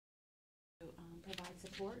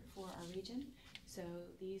support for our region. So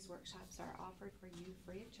these workshops are offered for you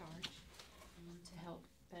free of charge to help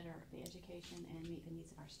better the education and meet the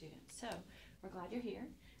needs of our students. So we're glad you're here,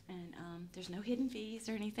 and there's no hidden fees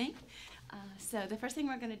or anything. So the first thing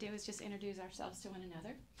we're going to do is just introduce ourselves to one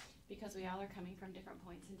another, because we all are coming from different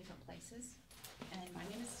points in different places. And my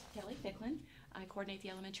name is Kelly Ficklin. I coordinate the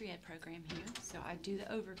elementary ed program here, so I do the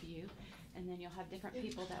overview, and then you'll have different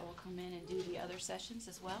people that will come in and do the other sessions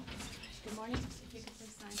as well. Good morning. If you could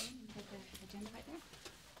please sign in and put the agenda right there.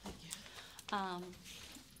 Thank you.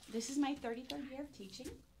 This is my 33rd year of teaching,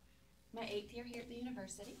 my 8th year here at the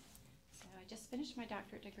university. So I just finished my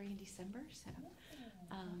doctorate degree in December. So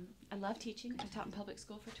I love teaching. I taught in public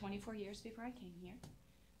school for 24 years before I came here.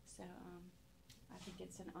 So I think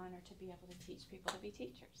it's an honor to be able to teach people to be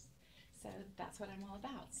teachers. So that's what I'm all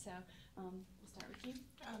about. So we'll start with you.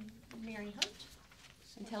 Mary Hunt.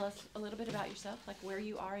 And tell us a little bit about yourself, like where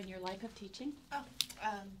you are in your life of teaching.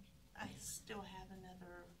 I still have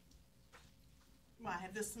another, well, I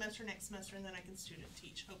have this semester, next semester, and then I can student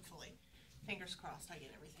teach, hopefully. Fingers crossed I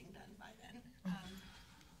get everything done by then.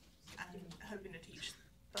 I'm hoping to teach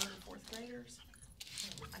 3rd and 4th graders.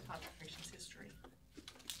 My concentration's history.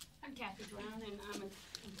 I'm Kathy Brown, and I'm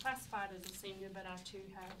classified as a senior, but I too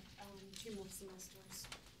have 2 more semesters.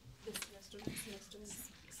 This semester, next semester is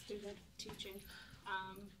student teaching.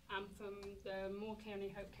 I'm from the Moore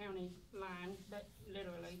County, Hope County line, but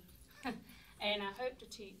literally. And I hope to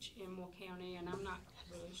teach in Moore County, and I'm not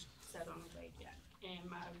really set on a date yet. And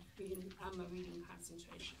I'm a reading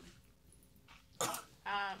concentration.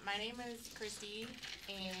 My name is Christy,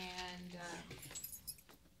 and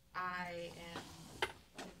I am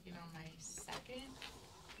working on my 2nd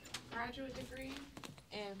graduate degree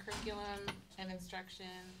in curriculum and instruction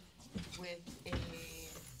with a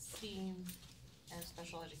STEAM and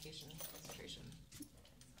special education concentration.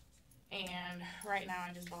 And right now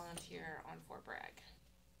I just volunteer on Fort Bragg.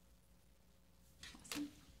 Awesome.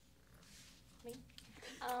 Me.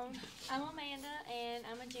 I'm Amanda, and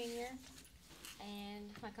I'm a junior,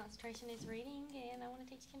 and my concentration is reading, and I want to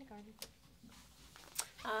teach kindergarten.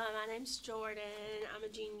 My name's Jordan. I'm a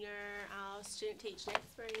junior. I'll student teach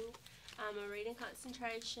next spring. I'm a reading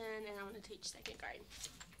concentration, and I want to teach 2nd grade.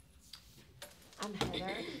 I'm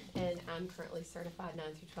Heather, and I'm currently certified 9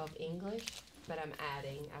 through 12 English, but I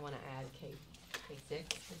want to add K6,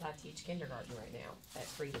 because I teach kindergarten right now at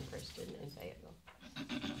Freedom Christian in Fayetteville.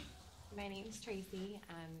 My name is Tracy.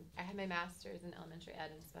 I have my master's in elementary ed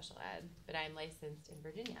and special ed, but I'm licensed in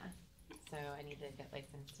Virginia, so I need to get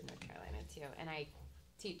licensed in North Carolina too. And I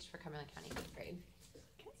teach for Cumberland County 5th grade.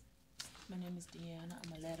 Okay. My name is Deanna.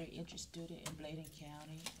 I'm a lateral entry student in Bladen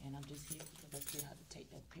County, and I'm just here because I still have to take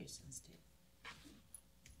that Pearson test.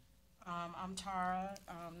 I'm Tara,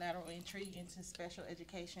 lateral entry into special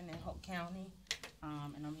education in Hope County,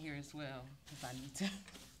 and I'm here as well if I need to.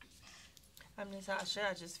 I'm Natasha.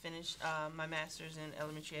 I just finished my master's in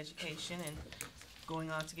elementary education and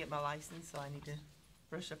going on to get my license, so I need to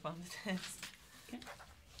brush up on the test. Okay.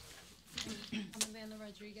 I'm Amanda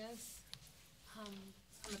Rodriguez. I'm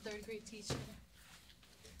a 3rd grade teacher,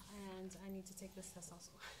 and I need to take this test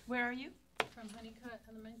also. Where are you? From Honeycutt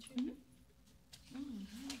Elementary.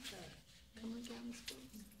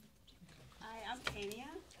 Hi, I'm Kenya.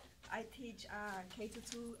 I teach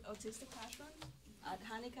K-2 autistic classroom at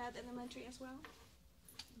Honeycutt Elementary as well.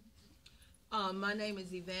 My name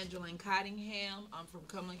is Evangeline Cottingham. I'm from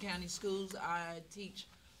Cumberland County Schools. I teach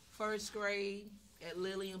 1st grade at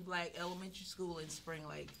Lillian Black Elementary School in Spring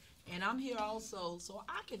Lake. And I'm here also so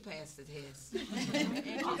I can pass the test and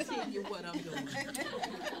continue what I'm doing.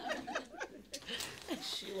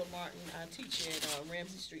 Sheila Martin. I teach at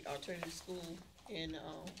Ramsey Street Alternative School in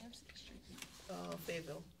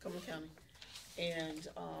Fayetteville, Cumberland County. And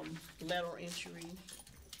lateral entry,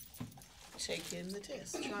 taking the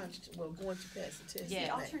test, going to pass the test.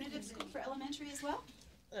 Yeah. Alternative school for elementary as well?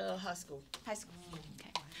 High school. High school.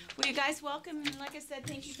 Okay. Well, you guys, welcome. And like I said,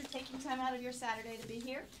 thank you for taking time out of your Saturday to be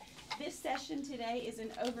here. This session today is an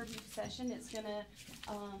overview session. It's going to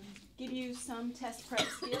give you some test prep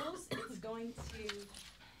skills. It's going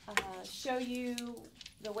to show you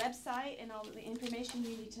the website and all of the information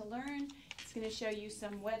you need to learn. It's going to show you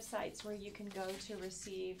some websites where you can go to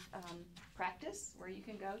receive practice, where you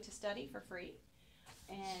can go to study for free.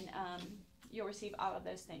 And you'll receive all of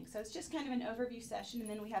those things. So it's just kind of an overview session, and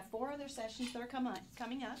then we have 4 other sessions that are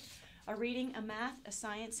coming up: a reading, a math, a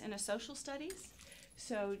science, and a social studies.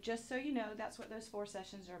 So just so you know, that's what those 4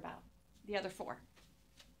 sessions are about, the other 4.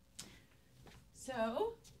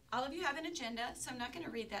 So all of you have an agenda, so I'm not going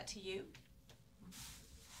to read that to you.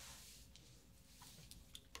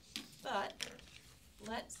 But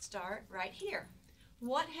let's start right here.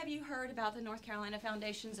 What have you heard about the North Carolina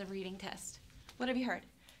Foundations of Reading test? What have you heard?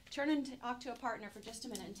 Turn and talk to a partner for just a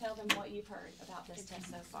minute and tell them what you've heard about this test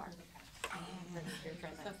so far.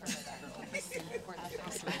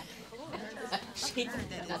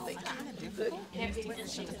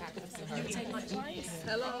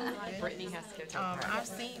 Hello. Brittany has to go to practice. I've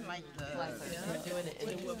seen like We're doing it in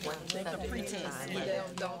one the pretest.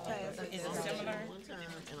 Don't pass. Is it similar? One time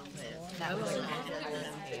and I'm passed. That was I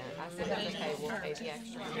said, that's okay, we'll pay the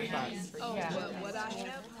extra $2 for you. Oh, well, what I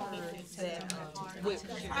have heard is that, with,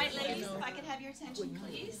 All right, ladies, if I could have your attention,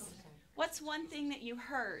 please. What's one thing that you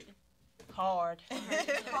heard? Hard.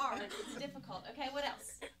 Hard, it's difficult. Okay, what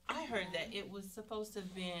else? I heard that it was supposed to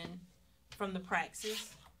have been from the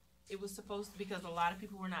praxis. It was supposed to, because a lot of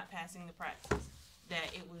people were not passing the praxis,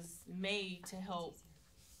 that it was made to help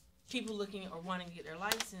people looking or wanting to get their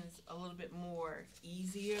license a little bit more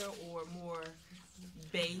easier or more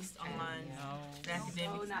based on the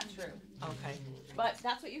academic. Oh, not true. Okay. But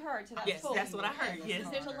that's what you heard, so that's Yes, cool. that's what I heard, yes.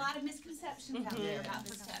 There's a lot of misconceptions out there about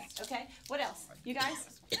this test, okay? What else? You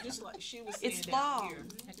guys? Just like she was saying It's that long. here.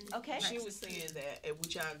 Okay. She was saying that, and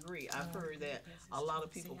which I agree. I've heard that a lot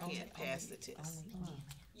of people can't pass the test.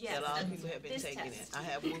 Yes. That a lot of people have been This taking test. it. I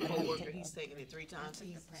have one coworker, he's taken it 3 times,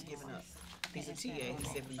 he's given up. He's a TA, he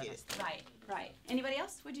said forget it. Right, right. Anybody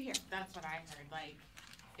else? What'd you hear? That's what I heard. Like,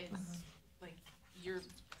 it's like you're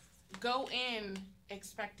go in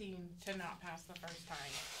expecting to not pass the first time.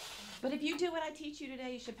 But if you do what I teach you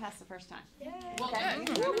today, you should pass the first time. Well, Okay.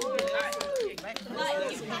 good.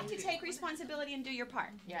 But you have to take responsibility and do your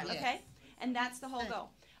part. Yes. Okay? And that's the whole goal.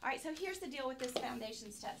 All right, so here's the deal with this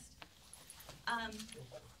foundations test.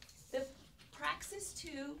 The Praxis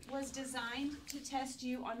 2 was designed to test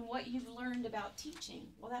you on what you've learned about teaching.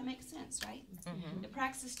 Well, that makes sense, right? The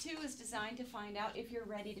Praxis 2 is designed to find out if you're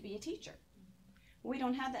ready to be a teacher. We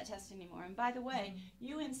don't have that test anymore. And by the way,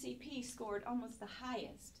 UNCP scored almost the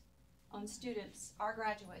highest on students, our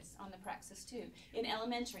graduates, on the Praxis 2 in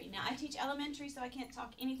elementary. Now, I teach elementary, so I can't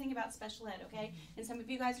talk anything about special ed, okay? And some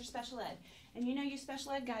of you guys are special ed. And you know, you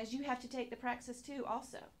special ed guys, you have to take the Praxis 2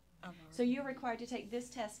 also. So you're required to take this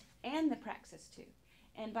test and the Praxis 2.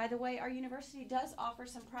 And by the way, our university does offer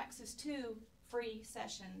some Praxis 2 free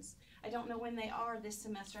sessions. I don't know when they are this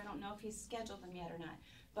semester. I don't know if he's scheduled them yet or not.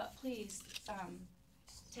 But please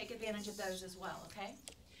take advantage of those as well, okay?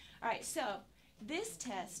 All right, so this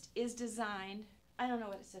test is designed, I don't know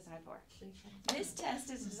what it's designed for. This test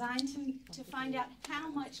is designed to find out how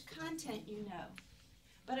much content you know.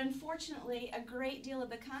 But unfortunately, a great deal of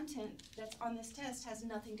the content that's on this test has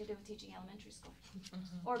nothing to do with teaching elementary school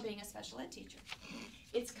or being a special ed teacher.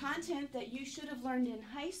 It's content that you should have learned in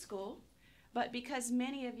high school, but because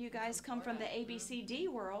many of you guys come from the ABCD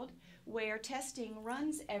world where testing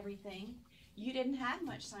runs everything, you didn't have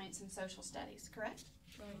much science and social studies, correct?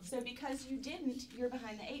 Right. So because you didn't, you're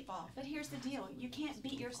behind the 8 ball. But here's the deal, you can't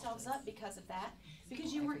beat yourselves up because of that,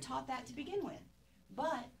 because you weren't taught that to begin with.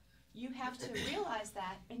 But you have to realize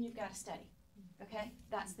that, and you've got to study, okay?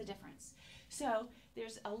 That's the difference. So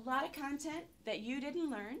there's a lot of content that you didn't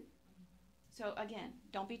learn. So again,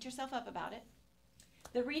 don't beat yourself up about it.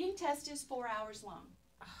 The reading test is 4 hours long.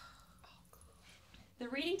 The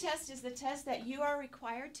reading test is the test that you are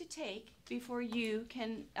required to take before you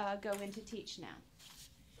can go in to teach now.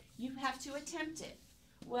 You have to attempt it.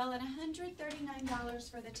 Well, at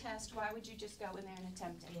 $139 for the test, why would you just go in there and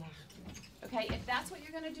attempt it? Yeah. Okay, if that's what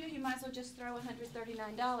you're going to do, you might as well just throw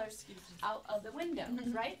 $139 out of the window,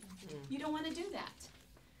 right? You don't want to do that.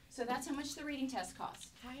 So that's how much the reading test costs.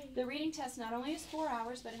 The reading test not only is 4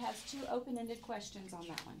 hours, but it has 2 open-ended questions on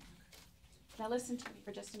that one. Now listen to me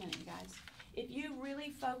for just a minute, you guys. If you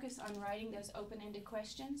really focus on writing those open-ended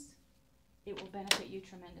questions, it will benefit you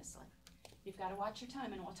tremendously. You've got to watch your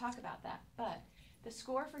time, and we'll talk about that. But the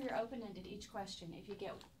score for your open-ended, each question, if you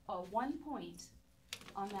get 1 point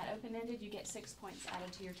on that open-ended, you get 6 points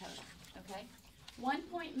added to your total, okay? 1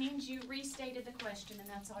 point means you restated the question, and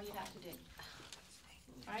that's all you have to do.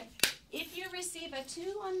 All right? If you receive a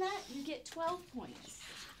 2 on that, you get 12 points.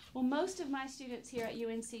 Well, most of my students here at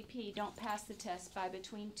UNCP don't pass the test by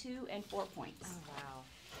between 2 and 4 points. Oh, wow.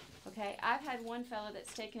 Okay, I've had one fellow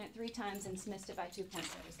that's taken it 3 times and missed it by 2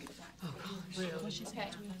 points every single time. Really?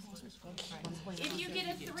 Okay. If you get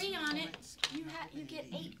a 3 on it, you get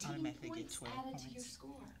 18 points added to your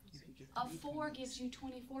score. A 4 gives you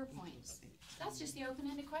 24 points. That's just the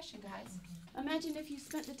open-ended question, guys. Imagine if you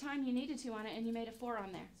spent the time you needed to on it and you made a 4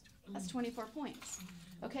 on there. That's 24 points.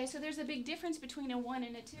 Okay, so there's a big difference between a 1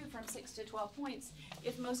 and a 2 from 6 to 12 points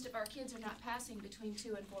if most of our kids are not passing between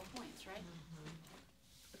 2 and 4 points, right?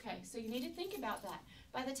 Okay, so you need to think about that.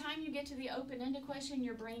 By the time you get to the open-ended question,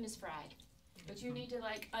 your brain is fried. but you need to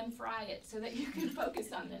like unfry it so that you can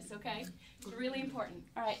focus on this, okay? It's really important.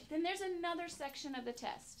 All right, then there's another section of the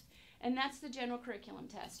test, and that's the general curriculum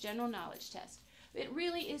test, general knowledge test. It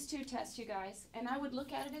really is 2 tests, you guys, and I would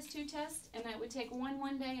look at it as 2 tests, and I would take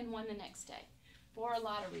one day and one the next day for a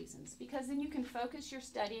lot of reasons, because then you can focus your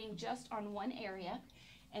studying just on one area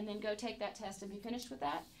and then go take that test and be finished with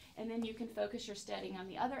that, and then you can focus your studying on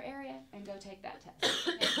the other area and go take that test.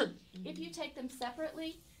 Okay? If you take them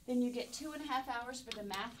separately, then you get 2.5 hours for the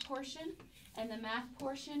math portion, and the math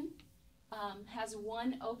portion has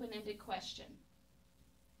 1 open-ended question.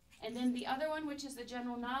 And then the other one, which is the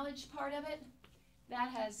general knowledge part of it,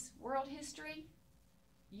 that has world history,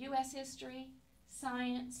 U.S. history,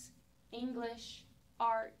 science, English,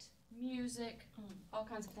 art, music, all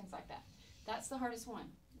kinds of things like that. That's the hardest one,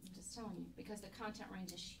 I'm just telling you, because the content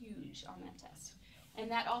range is huge on that test. And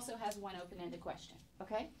that also has 1 open-ended question,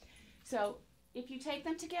 okay? So if you take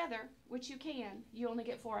them together, which you can, you only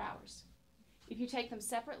get 4 hours. If you take them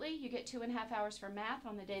separately, you get 2.5 hours for math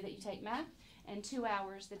on the day that you take math, and 2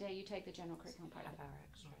 hours the day you take the general curriculum part of it.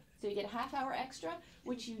 So you get a half hour extra,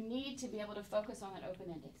 which you need to be able to focus on that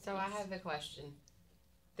open-ended. So I have a question.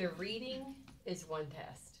 The reading is 1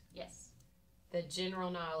 test. Yes. The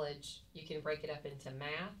general knowledge, you can break it up into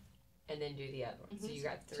math and then do the other one. So you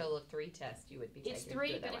got a total of 3 tests you would be taking. It's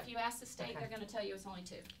 3, but if you ask the state, they're going to tell you it's only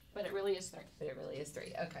 2. But it really is 3. But it really is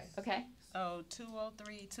 3. Okay. Okay. Oh,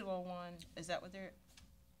 203, 201, is that what they're,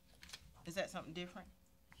 is that something different?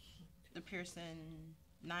 The Pearson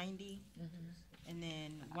 90, and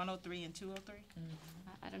then 103 and 203?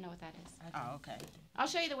 I don't know what that is. Oh, okay. I'll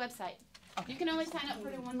show you the website. Okay. You can only sign up for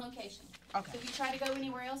it in 1 location. Okay. So if you try to go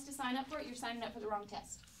anywhere else to sign up for it, you're signing up for the wrong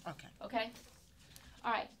test. Okay. Okay?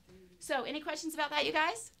 All right. So any questions about that, you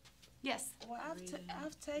guys? Yes. Well,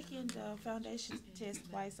 I've taken the foundation test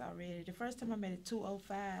twice already. The first time I made it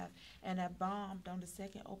 205, and I bombed on the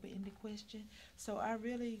second open-ended question. So I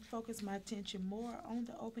really focused my attention more on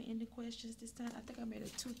the open-ended questions this time. I think I made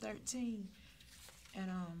it 213, and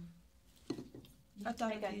I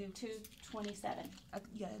thought I did 227.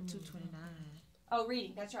 Yeah, 229. Oh,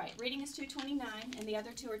 reading. That's right. Reading is 229, and the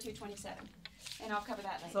other 2 are 227. And I'll cover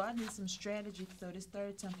that later. So I need some strategy. So this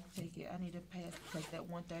third time I take it, I need to take that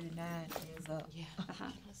 139 ends up. Yeah.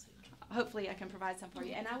 Hopefully I can provide some for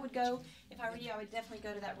you. And I would go, if I were you, I would definitely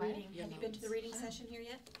go to that reading. Have you been to the reading session here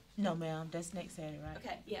yet? No, ma'am. That's next Saturday, right?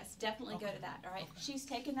 Okay, yes, definitely go to that, all right? She's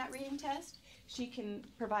taken that reading test. She can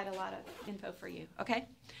provide a lot of info for you, okay?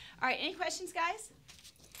 All right, any questions, guys?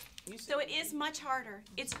 So it is much harder.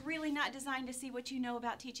 It's really not designed to see what you know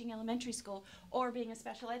about teaching elementary school or being a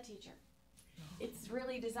special ed teacher. It's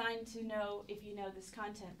really designed to know if you know this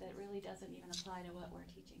content that really doesn't even apply to what we're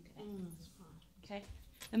teaching today. Okay?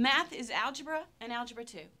 The math is algebra and algebra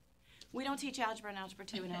 2. We don't teach algebra and algebra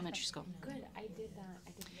 2 in elementary school. Good, I did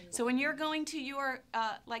that. So when you're going to your,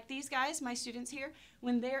 like these guys, my students here,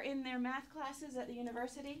 when they're in their math classes at the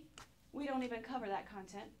university, we don't even cover that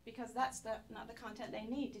content because that's not the content they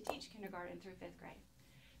need to teach kindergarten through 5th grade.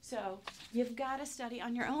 So you've got to study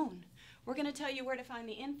on your own. We're going to tell you where to find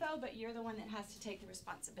the info, but you're the one that has to take the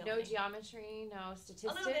responsibility. No geometry, no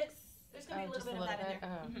statistics? A little bit. There's going to be a little bit of that in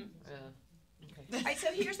there. Okay. All right,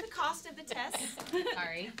 so here's the cost of the test.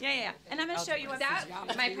 Sorry. Yeah. And I'm going to show you what That,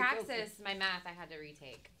 my praxis, my math, I had to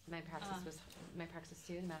retake. My praxis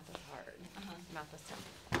too, and math was hard. Math was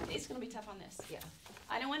tough. It's going to be tough on this. Yeah.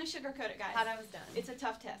 I don't want to sugarcoat it, guys. How that was done. It's a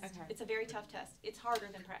tough test. Okay. It's a very tough test. It's harder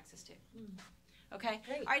than praxis too. Okay?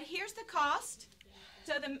 Great. All right, here's the cost.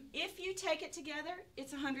 So if you take it together,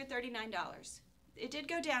 it's $139. It did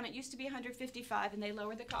go down. It used to be $155, and they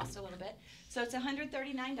lowered the cost a little bit. So it's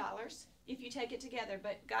 $139 if you take it together.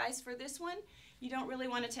 But guys, for this one, you don't really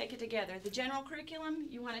want to take it together. The general curriculum,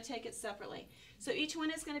 you want to take it separately. So each one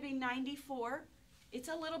is going to be $94. It's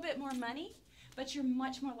a little bit more money, but you're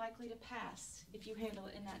much more likely to pass if you handle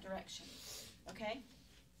it in that direction. Okay?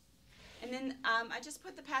 And then I just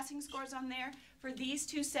put the passing scores on there. For these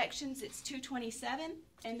 2 sections, it's 227,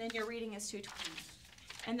 and then your reading is 220.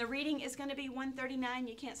 And the reading is going to be 139.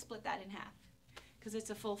 You can't split that in half because it's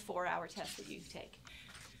a full 4-hour test that you take.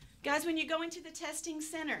 Guys, when you go into the testing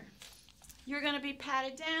center, you're going to be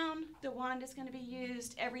patted down. The wand is going to be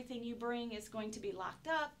used. Everything you bring is going to be locked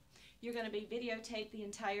up. You're going to be videotaped the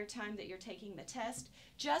entire time that you're taking the test.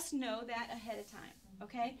 Just know that ahead of time.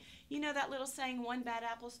 Okay? You know that little saying, one bad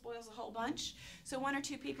apple spoils a whole bunch? So 1 or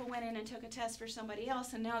 2 people went in and took a test for somebody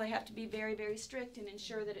else, and now they have to be very, very strict and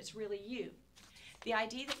ensure that it's really you. The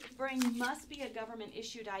ID that you bring must be a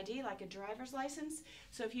government-issued ID, like a driver's license.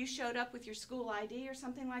 So if you showed up with your school ID or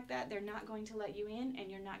something like that, they're not going to let you in, and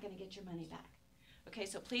you're not going to get your money back. Okay,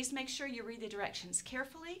 so please make sure you read the directions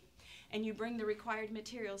carefully, and you bring the required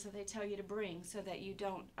materials that they tell you to bring so that you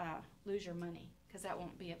don't lose your money, because that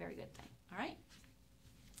won't be a very good thing. All right?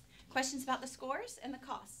 Questions about the scores and the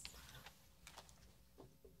costs?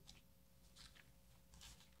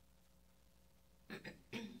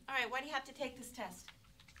 All right, why do you have to take this test?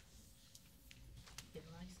 Get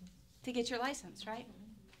a license. To get your license, right?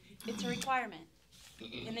 It's a requirement,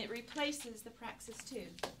 and it replaces the Praxis 2.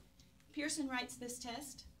 Pearson writes this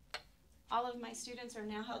test. All of my students are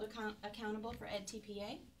now held accountable for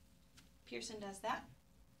EdTPA. Pearson does that.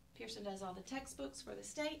 Pearson does all the textbooks for the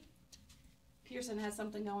state. Pearson has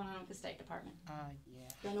something going on with the State Department. Yeah.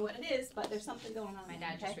 Don't know what it is, but there's something going on. My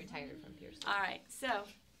there, dad just okay? retired from Pearson. All right, so,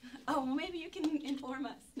 oh, well, maybe you can inform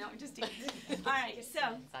us. No, I'm just teasing. All right,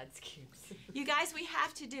 so, Inside scoops. you guys, we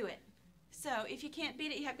have to do it. So if you can't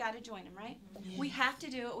beat it, you have got to join them, right? We have to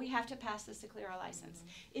do it. We have to pass this to clear our license.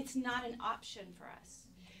 It's not an option for us.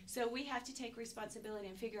 So we have to take responsibility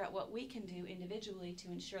and figure out what we can do individually to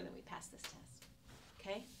ensure that we pass this test.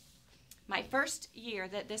 Okay? My first year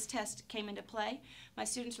that this test came into play, my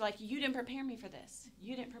students were like, you didn't prepare me for this.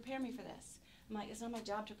 You didn't prepare me for this. I'm like, it's not my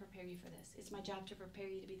job to prepare you for this. It's my job to prepare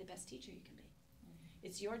you to be the best teacher you can be.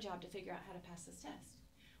 It's your job to figure out how to pass this test.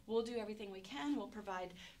 We'll do everything we can. We'll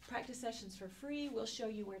provide practice sessions for free. We'll show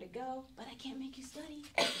you where to go, but I can't make you study.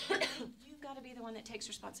 You've got to be the one that takes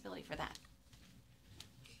responsibility for that.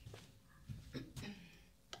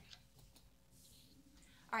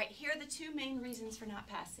 All right, here are the two main reasons for not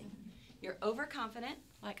passing. You're overconfident,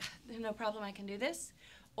 like, there's no problem, I can do this,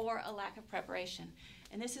 or a lack of preparation.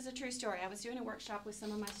 And this is a true story. I was doing a workshop with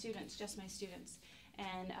some of my students, just my students,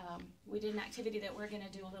 and we did an activity that we're going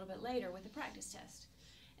to do a little bit later with a practice test.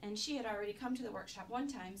 And she had already come to the workshop one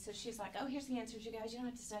time, so she's like, oh, here's the answers, you guys, you don't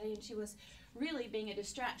have to study. And she was really being a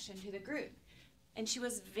distraction to the group. And she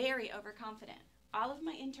was very overconfident. All of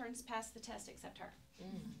my interns passed the test except her.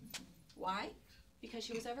 Why? Because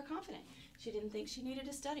she was overconfident. She didn't think she needed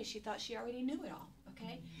to study. She thought she already knew it all,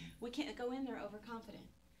 okay? We can't go in there overconfident.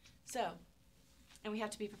 So, and we have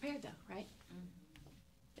to be prepared though, right?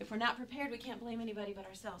 If we're not prepared, we can't blame anybody but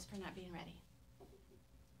ourselves for not being ready.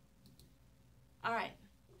 All right.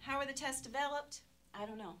 How are the tests developed? I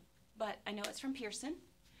don't know, but I know it's from Pearson.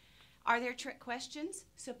 Are there trick questions?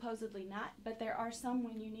 Supposedly not, but there are some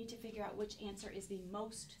when you need to figure out which answer is the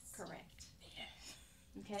most correct.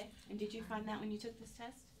 Okay, and did you find that when you took this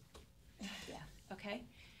test? Yeah, okay.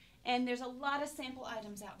 And there's a lot of sample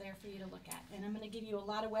items out there for you to look at, and I'm going to give you a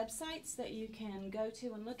lot of websites that you can go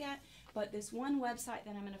to and look at, but this one website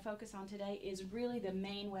that I'm going to focus on today is really the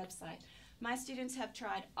main website. My students have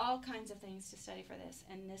tried all kinds of things to study for this,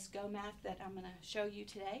 and this Go Math that I'm going to show you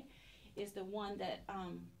today is the one that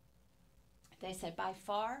they said by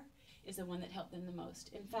far is the one that helped them the most.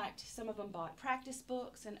 In fact, some of them bought practice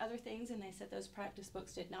books and other things, and they said those practice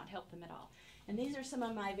books did not help them at all. And these are some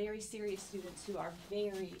of my very serious students who are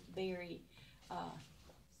very, very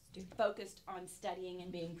focused on studying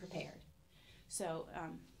and being prepared. So,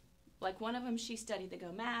 like one of them, she studied the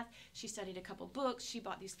Go Math, she studied a couple books, she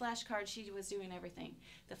bought these flashcards, she was doing everything.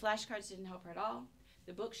 The flashcards didn't help her at all.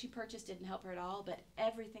 The book she purchased didn't help her at all, but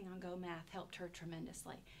everything on Go Math helped her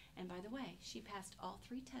tremendously. And by the way, she passed all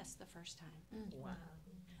 3 tests the first time. Wow.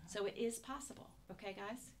 So it is possible, okay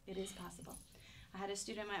guys? It is possible. I had a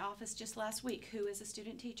student in my office just last week who is a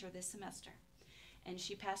student teacher this semester. And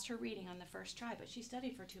she passed her reading on the first try, but she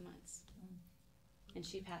studied for 2 months. And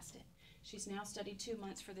she passed it. She's now studied 2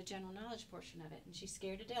 months for the general knowledge portion of it, and she's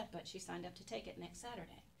scared to death, but she signed up to take it next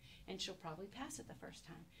Saturday. And she'll probably pass it the first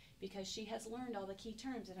time because she has learned all the key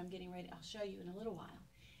terms that I'm getting ready, I'll show you in a little while.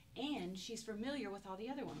 And she's familiar with all the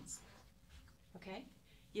other ones. Okay?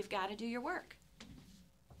 You've got to do your work.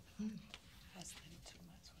 I studied 2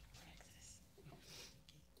 months for the practice.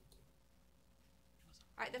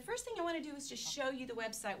 All right, the first thing I want to do is just show you the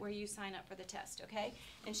website where you sign up for the test, okay?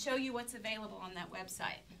 And show you what's available on that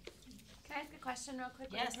website. Can I ask a question real quick?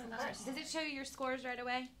 Yes, of course. Does it show you your scores right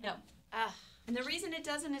away? No. And the reason it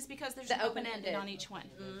doesn't is because there's an open-ended on each one.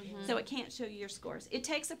 So it can't show you your scores. It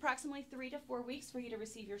takes approximately 3 to 4 weeks for you to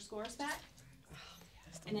receive your scores back.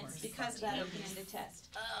 And it's because of that open-ended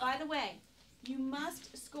test. By the way, you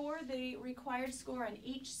must score the required score on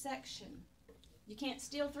each section. You can't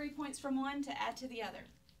steal 3 points from one to add to the other.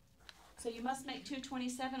 So you must make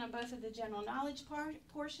 227 on both of the general knowledge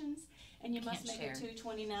portions, and you must make a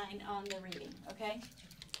 229 on the reading, okay?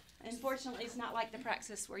 Unfortunately, it's not like the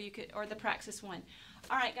Praxis where you could, or the Praxis one.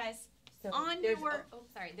 All right, guys. So On there's your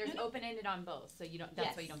there's open-ended on both, so you don't.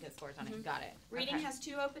 That's why you don't get scores on it. Got it. reading Okay. has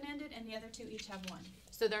 2 open-ended, and the other 2 each have 1.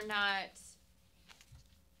 So they're not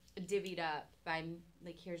divvied up by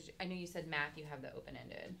like here's. I know you said math. You have the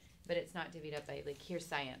open-ended. But it's not divvied up by, like, here's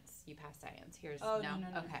science, you pass science, here's, Oh, no, no, no,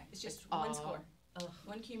 no. okay. It's just all- one score. Ugh.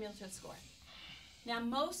 One cumulative score. Now,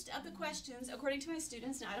 most of the questions, according to my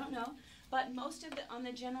students, now I don't know, but most of the, on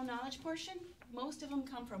the general knowledge portion, most of them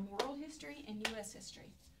come from world history and U.S.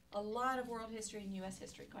 history. A lot of world history and U.S.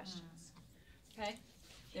 history questions. Okay?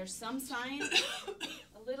 There's some science,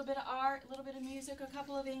 a little bit of art, a little bit of music, a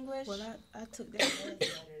couple of English. Well, I took that last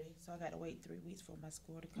Saturday, so I got to wait 3 weeks for my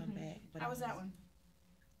score to come back. But How was that one?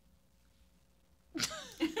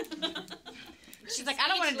 She's like, I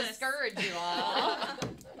don't want to discourage you all.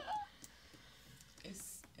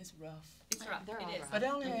 It's rough. It's rough. They're all It is. rough. But it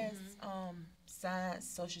only has science,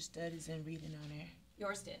 social studies, and reading on there.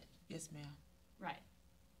 Yours did. Yes, ma'am. Right.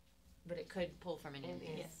 But it could pull from any of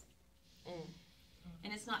these. Yes.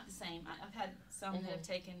 And it's not the same. I've had some that have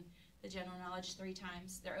taken the general knowledge 3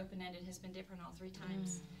 times. Their open-ended has been different all 3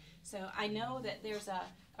 times. So I know that there's a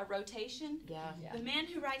rotation. Yeah. The man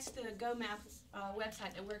who writes the Go Math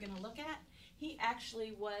website that we're going to look at, he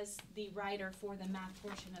actually was the writer for the math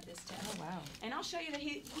portion of this test. Oh, wow. And I'll show you that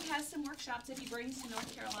he has some workshops that he brings to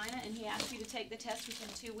North Carolina, and he asks you to take the test within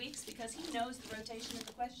 2 weeks because he knows the rotation of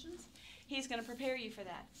the questions. He's going to prepare you for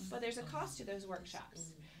that. But there's a cost to those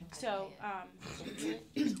workshops. So,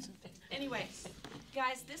 anyway,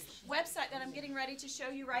 guys, this website that I'm getting ready to show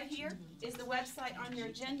you right here is the website on your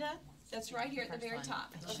agenda. That's right here at the very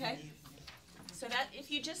top, okay? So that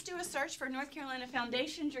if you just do a search for North Carolina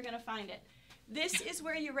Foundations, you're going to find it. This is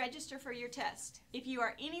where you register for your test. If you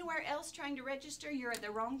are anywhere else trying to register, you're at the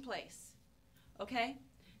wrong place, okay?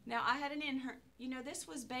 Now, I had an intern. You know, this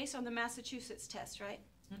was based on the Massachusetts test, right?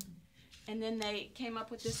 And then they came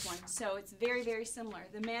up with this one. So it's very, very similar.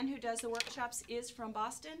 The man who does the workshops is from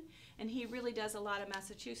Boston, and he really does a lot of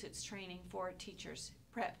Massachusetts training for teachers,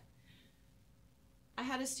 prep. I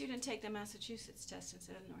had a student take the Massachusetts test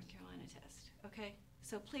instead of the North Carolina test, okay?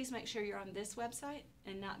 So please make sure you're on this website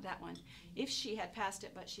and not that one. If she had passed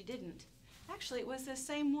it, but she didn't. Actually, it was the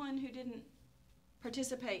same one who didn't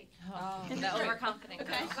participate. The overconfident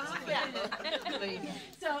Okay. girl. Yeah.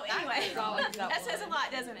 So anyway, that says a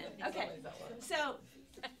lot, doesn't it? Okay. So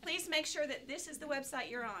please make sure that this is the website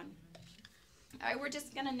you're on. All right, we're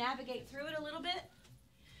just going to navigate through it a little bit.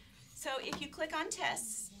 So if you click on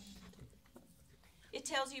tests, it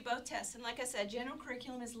tells you both tests. And like I said, general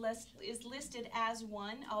curriculum is listed as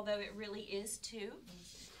 1, although it really is 2.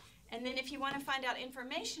 And then if you want to find out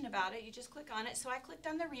information about it, you just click on it. So I clicked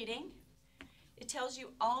on the reading. It tells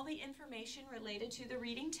you all the information related to the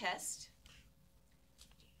reading test,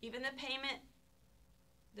 even the payment,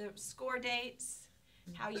 the score dates,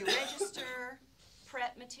 how you register,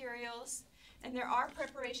 prep materials. And there are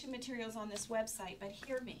preparation materials on this website, but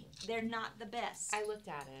hear me, they're not the best. I looked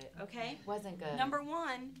at it. Okay? Wasn't good. Number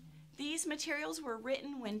 1, these materials were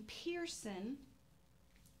written when Pearson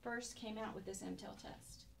first came out with this MTEL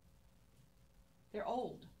test. They're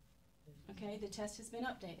old. Okay? The test has been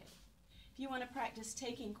updated. If you want to practice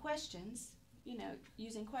taking questions, you know,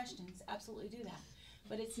 using questions, absolutely do that.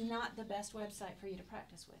 But it's not the best website for you to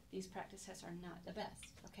practice with. These practice tests are not the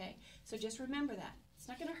best, okay? So just remember that. It's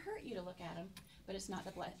not going to hurt you to look at them, but it's not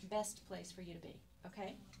the best place for you to be,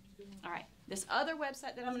 okay? All right, this other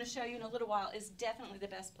website that I'm going to show you in a little while is definitely the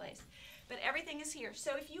best place. But everything is here.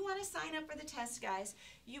 So if you want to sign up for the test, guys,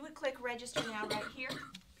 you would click register now right here.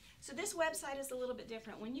 So this website is a little bit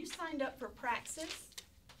different. When you signed up for Praxis,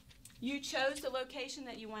 you chose the location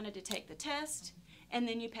that you wanted to take the test, and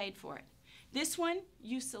then you paid for it. This one,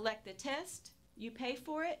 you select the test, you pay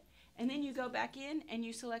for it, and then you go back in and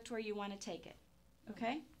you select where you want to take it,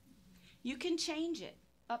 okay? You can change it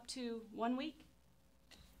up to 1 week.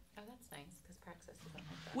 Oh, that's nice, because Praxis isn't like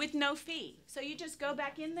that. With no fee. So you just go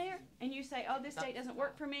back in there and you say, oh, this date doesn't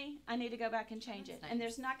work for me, I need to go back and change it. And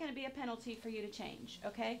there's not going to be a penalty for you to change,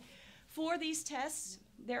 okay? For these tests,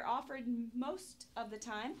 they're offered most of the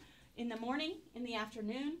time in the morning, in the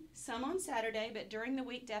afternoon, some on Saturday, but during the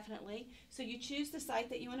week definitely. So you choose the site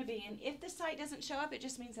that you want to be in. If the site doesn't show up, it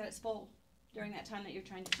just means that it's full during that time that you're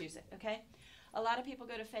trying to choose it, okay? A lot of people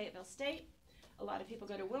go to Fayetteville State. A lot of people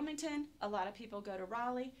go to Wilmington. A lot of people go to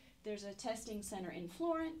Raleigh. There's a testing center in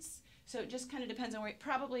Florence. So it just kind of depends on where,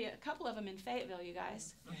 probably a couple of them in Fayetteville, you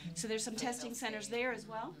guys. So there's some testing centers there as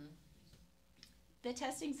well. The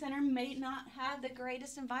testing center may not have the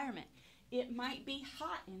greatest environment. It might be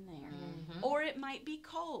hot in there, or it might be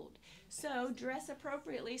cold. So dress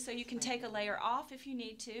appropriately so you can take a layer off if you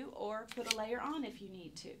need to, or put a layer on if you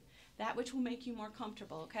need to. That which will make you more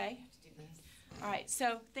comfortable, okay? All right,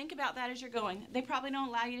 so think about that as you're going. They probably don't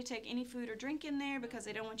allow you to take any food or drink in there because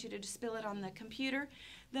they don't want you to spill it on the computer.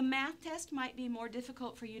 The math test might be more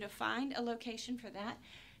difficult for you to find a location for that.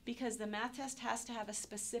 because the math test has to have a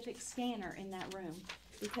specific scanner in that room,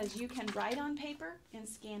 because you can write on paper and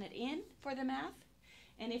scan it in for the math,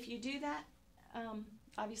 and if you do that,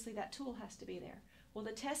 obviously that tool has to be there. Well,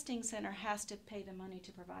 the testing center has to pay the money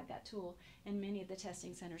to provide that tool, and many of the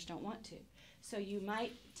testing centers don't want to. So you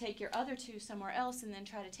might take your other two somewhere else and then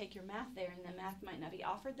try to take your math there, and the math might not be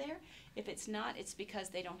offered there. If it's not, it's because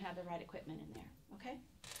they don't have the right equipment in there, okay?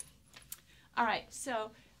 All right,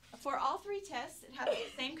 so for all three tests, it has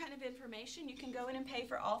the same kind of information. You can go in and pay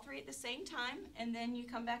for all three at the same time, and then you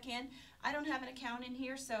come back in. I don't have an account in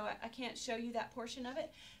here, so I can't show you that portion of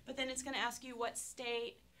it, but then it's gonna ask you what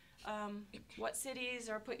state, what cities,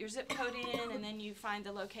 or put your zip code in, and then you find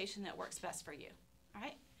the location that works best for you. All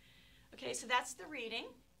right? Okay, so that's the reading.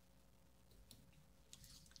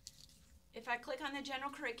 If I click on the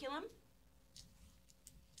general curriculum,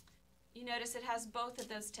 you notice it has both of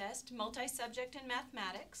those tests, multi-subject and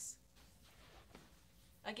mathematics.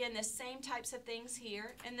 Again, the same types of things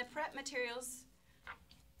here, and the prep materials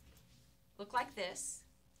look like this.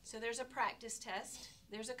 So there's a practice test.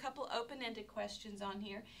 There's a couple open-ended questions on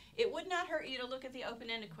here. It would not hurt you to look at the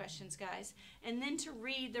open-ended questions, guys, and then to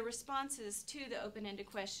read the responses to the open-ended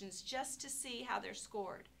questions just to see how they're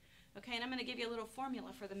scored. Okay, and I'm going to give you a little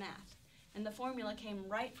formula for the math. And the formula came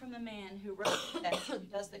right from the man who wrote the test, who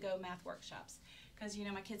does the Go Math workshops. Because, you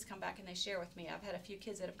know, my kids come back and they share with me. I've had a few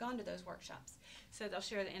kids that have gone to those workshops. So they'll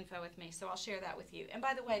share the info with me. So I'll share that with you. And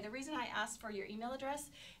by the way, the reason I asked for your email address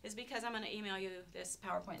is because I'm going to email you this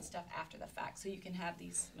PowerPoint stuff after the fact so you can have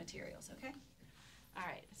these materials, okay? All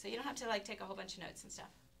right, so you don't have to like take a whole bunch of notes and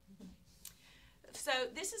stuff. So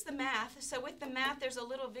this is the math. So with the math, there's a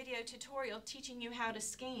little video tutorial teaching you how to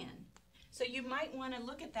scan. So you might want to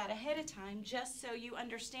look at that ahead of time just so you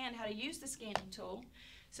understand how to use the scanning tool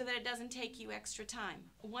so that it doesn't take you extra time.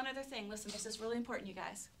 One other thing, listen, this is really important, you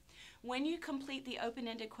guys. When you complete the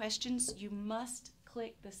open-ended questions, you must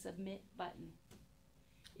click the submit button.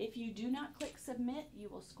 If you do not click submit, you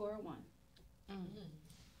will score a 1.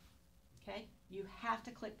 Okay? You have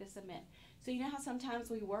to click the submit. So you know how sometimes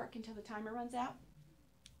we work until the timer runs out?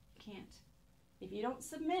 Can't. If you don't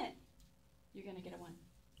submit, you're going to get a 1.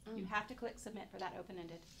 You have to click submit for that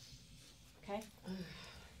open-ended. Okay?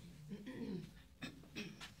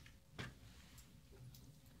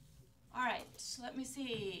 All right, so let me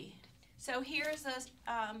see. So here's a,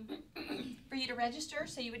 for you to register,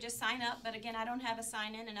 so you would just sign up, but again, I don't have a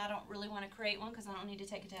sign-in and I don't really want to create one because I don't need to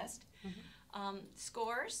take a test.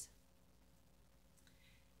 Scores.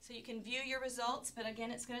 So you can view your results, but again,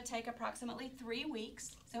 it's going to take approximately 3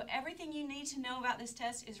 weeks. So everything you need to know about this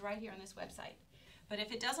test is right here on this website. But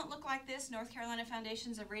if it doesn't look like this, North Carolina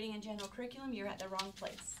Foundations of Reading and General Curriculum, you're at the wrong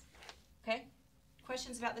place. Okay?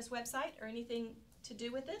 Questions about this website or anything to do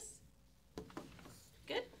with this?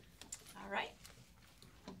 Good? All right.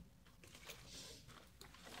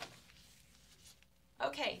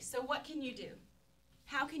 Okay, so what can you do?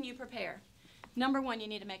 How can you prepare? Number one, you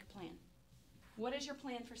need to make a plan. What is your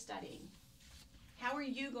plan for studying? How are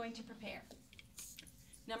you going to prepare?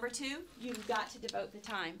 Number two, you've got to devote the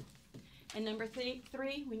time. And number three,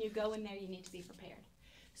 when you go in there, you need to be prepared.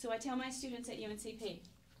 So I tell my students at UNCP,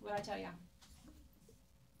 what do I tell y'all?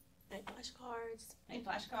 Make flashcards. Make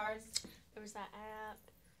flashcards. There was that app.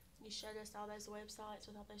 You showed us all those websites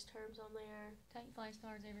with all those terms on there. Take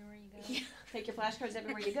flashcards everywhere you go. Take your flashcards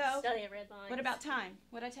everywhere you go. Study at red lines. What about time?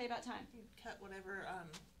 What did I tell you about time? Cut whatever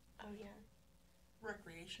oh yeah.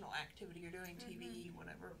 recreational activity you're doing, TV,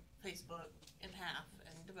 whatever, Facebook, in half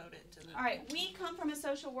and devote it to the... All right, we come from a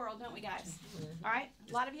social world, don't we, guys? All right?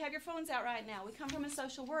 A lot of you have your phones out right now. We come from a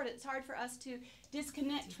social world. It's hard for us to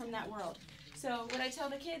disconnect from that world. So what I tell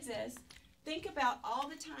the kids is, think about all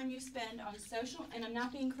the time you spend on social, and I'm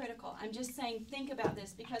not being critical. I'm just saying think about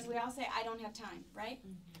this because we all say, I don't have time, right?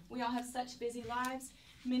 We all have such busy lives.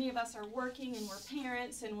 Many of us are working and we're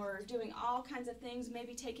parents and we're doing all kinds of things,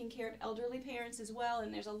 maybe taking care of elderly parents as well,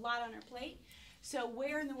 and there's a lot on our plate. So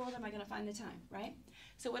where in the world am I going to find the time, right?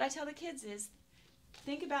 So what I tell the kids is,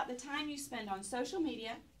 think about the time you spend on social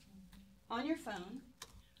media, on your phone,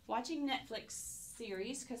 watching Netflix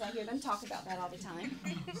series, because I hear them talk about that all the time,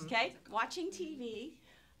 okay? Watching TV.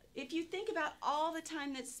 If you think about all the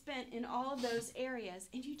time that's spent in all of those areas,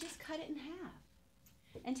 and you just cut it in half,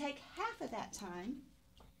 and take half of that time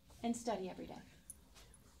and study every day,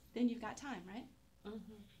 then you've got time, right?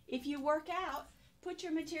 If you work out, put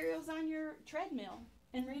your materials on your treadmill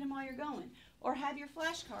and read them while you're going. Or have your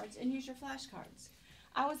flashcards and use your flashcards.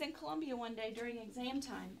 I was in Columbia one day during exam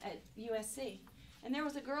time at USC, and there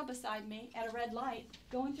was a girl beside me at a red light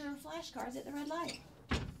going through her flashcards at the red light.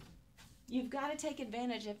 You've got to take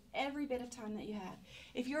advantage of every bit of time that you have.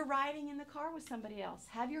 If you're riding in the car with somebody else,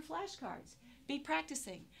 have your flashcards. Be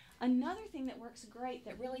practicing. Another thing that works great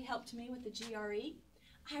that really helped me with the GRE,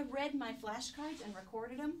 I read my flashcards and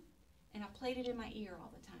recorded them, and I played it in my ear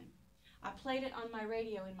all the time. I played it on my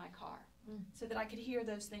radio in my car so that I could hear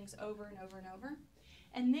those things over and over and over.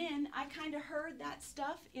 And then I kind of heard that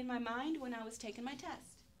stuff in my mind when I was taking my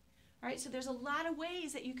test. All right, so there's a lot of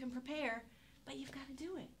ways that you can prepare, but you've got to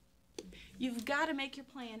do it. You've got to make your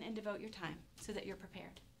plan and devote your time so that you're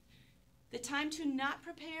prepared. The time to not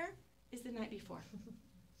prepare is the night before.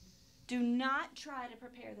 Do not try to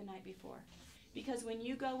prepare the night before, because when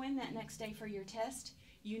you go in that next day for your test,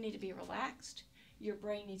 you need to be relaxed. Your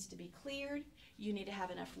brain needs to be cleared. You need to have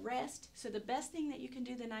enough rest. So the best thing that you can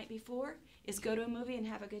do the night before is go to a movie and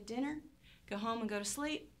have a good dinner, go home and go to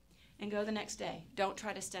sleep, and go the next day. Don't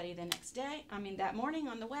try to study the next day, that morning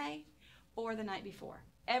on the way, or the night before.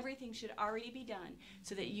 Everything should already be done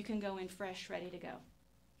so that you can go in fresh, ready to go.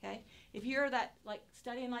 Okay? If you're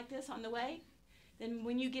studying like this on the way, then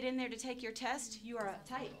when you get in there to take your test, you are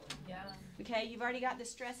uptight. Yeah. Okay? You've already got the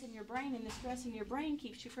stress in your brain, and the stress in your brain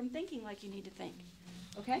keeps you from thinking like you need to think.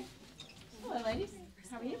 Okay? Hello, ladies.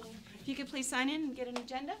 How are you? If you could please sign in and get an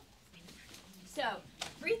agenda. So,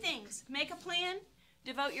 3 things. Make a plan,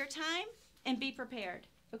 devote your time, and be prepared.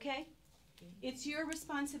 Okay? It's your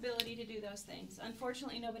responsibility to do those things.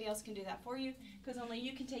 Unfortunately, nobody else can do that for you because only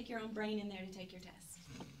you can take your own brain in there to take your test.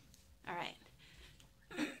 All right.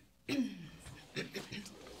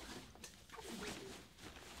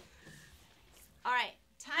 All right.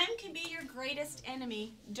 Time can be your greatest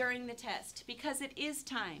enemy during the test because it is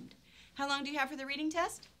timed. How long do you have for the reading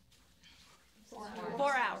test? 4 hours.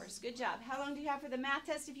 4 hours. Good job. How long do you have for the math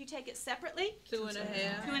test if you take it separately? 2.5.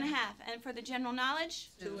 2.5. And for the general knowledge?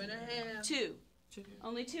 2.5. 2.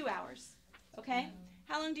 Only 2 hours. Okay?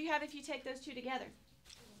 How long do you have if you take those 2 together?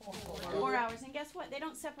 4 hours. And guess what? They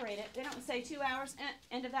don't separate it. They don't say 2 hours,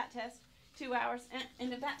 end of that test. 2 hours,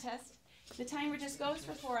 end of that test. The timer just goes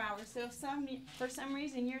for 4 hours. So if for some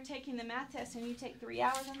reason you're taking the math test and you take 3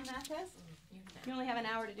 hours on the math test, you only have an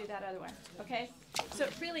hour to do that other one, okay? So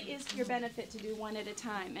it really is to your benefit to do one at a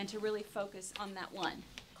time and to really focus on that one.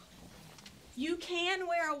 You can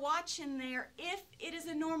wear a watch in there if it is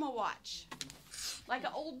a normal watch, like an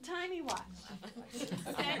old-timey watch,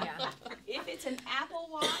 okay? If it's an Apple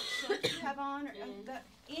Watch that you have on, or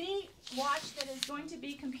any watch that is going to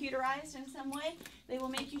be computerized in some way, they will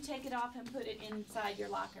make you take it off and put it inside your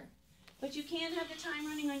locker. But you can have the time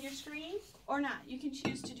running on your screen or not. You can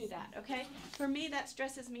choose to do that, okay? For me, that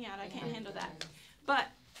stresses me out. I can't handle that. But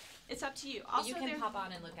it's up to you. Also, you can pop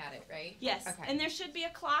on and look at it, right? Yes. Okay. And there should be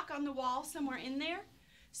a clock on the wall somewhere in there.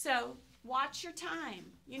 So watch your time.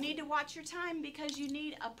 You need to watch your time because you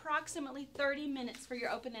need approximately 30 minutes for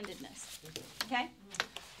your open-endedness, okay?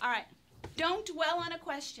 All right. Don't dwell on a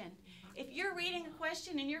question. If you're reading a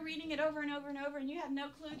question and you're reading it over and over and over and you have no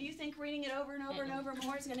clue, do you think reading it over and over and over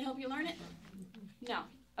more is going to help you learn it? No.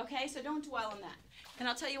 Okay, so don't dwell on that. And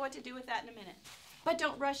I'll tell you what to do with that in a minute. But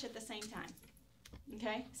don't rush at the same time.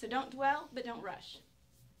 Okay? So don't dwell, but don't rush.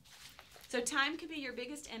 So time can be your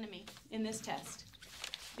biggest enemy in this test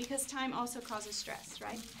because time also causes stress,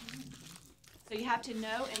 right? So you have to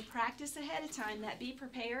know and practice ahead of time that be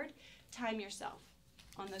prepared, time yourself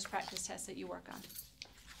on those practice tests that you work on.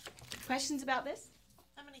 Questions about this?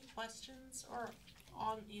 How many questions or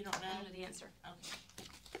on, you don't know? I don't know the answer. Okay.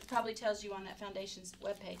 It probably tells you on that foundation's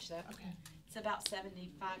webpage though. Okay. It's about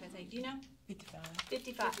 75, I think. Do you know? 55.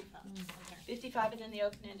 55. 55 and then the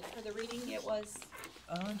open-ended. For the reading, it was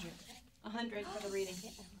 100. 100 for the reading.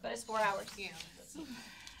 But it's 4 hours. Yeah.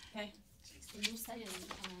 Okay. When you're saying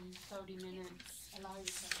 30 minutes, allow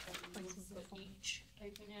yourself 30 minutes for each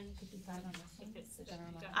open-end. If it's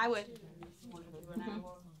I would. an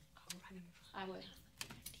hour. I would.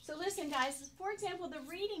 So listen, guys. For example, the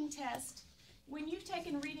reading test, when you've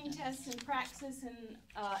taken reading tests and praxis and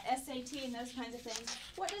SAT and those kinds of things,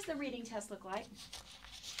 what does the reading test look like?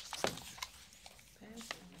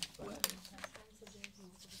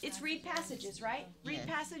 It's read passages, right? Read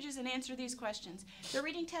passages and answer these questions. The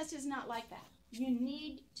reading test is not like that. You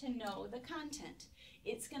need to know the content.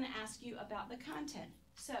 It's going to ask you about the content.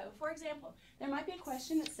 So, for example, there might be a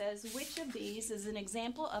question that says, which of these is an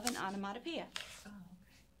example of an onomatopoeia?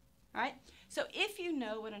 All right? So if you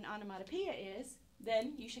know what an onomatopoeia is,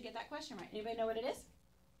 then you should get that question right. Anybody know what it is?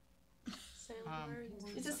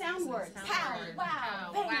 It's a sound word. Pow,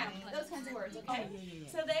 wow, bam, those kinds of words, okay?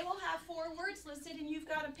 So they will have 4 words listed, and you've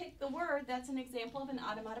got to pick the word that's an example of an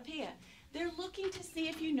onomatopoeia. They're looking to see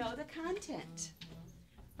if you know the content.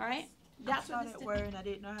 All right? That's I saw what this that did. word and I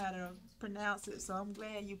didn't know how to pronounce it, so I'm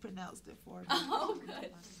glad you pronounced it for me. Oh,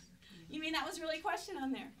 good. You mean that was really a question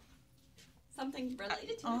on there? Something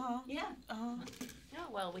related to Uh-huh. it? Yeah. Oh,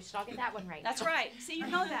 well, we should all get that one right. That's right. See, you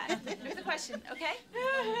know that. There's the question, okay?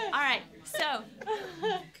 All right, so.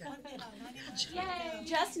 Yay.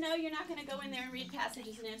 Just know you're not gonna go in there and read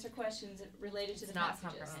passages and answer questions related to the not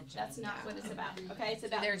passages. comprehension. That's not what it's about, okay? It's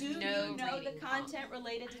about, there's do no you know the reading content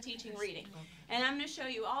related to teaching reading? And I'm gonna show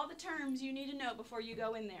you all the terms you need to know before you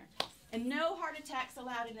go in there. And no heart attacks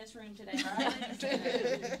allowed in this room today, all right?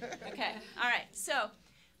 Okay, all right, so,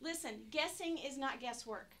 listen, guessing is not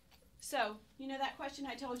guesswork. So, you know that question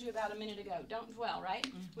I told you about a minute ago, don't dwell, right?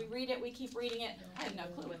 We read it, we keep reading it, I have no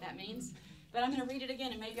clue what that means. But I'm going to read it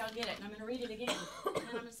again and maybe I'll get it, and I'm going to read it again. And then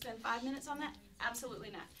I'm going to spend 5 minutes on that? Absolutely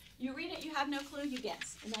not. You read it, you have no clue, you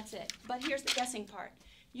guess, and that's it. But here's the guessing part.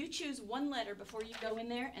 You choose one letter before you go in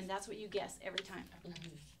there, and that's what you guess every time.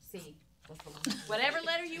 C. Whatever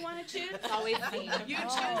letter you want to choose, It's always C. you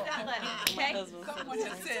choose that letter, okay? Someone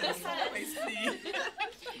has said it's always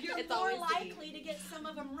C. You're It's more always D. likely to get some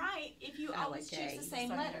of them right if you always choose the same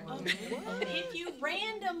Sorry. letter. If you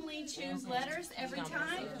randomly choose letters every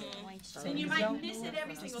time, then you might miss it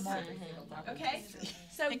every single time. Okay?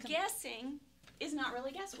 So guessing is not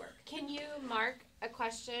really guesswork. Can you mark a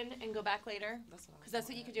question and go back later? Because that's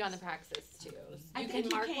what you could do on the praxis too. I You think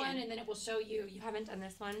can you mark can. one and then it will show you, you haven't done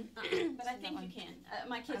this one. But I think you can.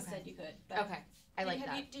 My kids said you could. But Okay, I like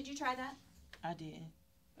that. Did you try that? I did.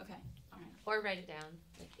 Okay, all right. Or write it down.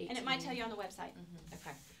 Like And it might tell you on the website,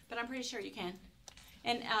 Okay. but I'm pretty sure you can.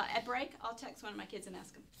 And at break, I'll text one of my kids and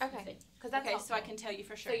ask them. Okay. Because that's Okay, so I helpful. can tell you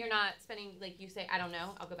for sure. So you're not spending, like you say, I don't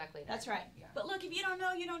know, I'll go back later. That's right. But look, if you don't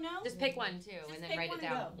know, you don't know. Just pick one too Just and then pick write one it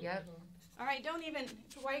and down. go. Yep. All right, don't even,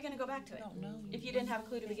 why are you gonna go back to it? If you didn't have a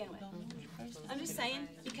clue to begin with. I'm just saying,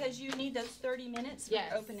 because you need those 30 minutes for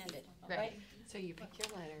Yes. open-ended, right? Right. So you pick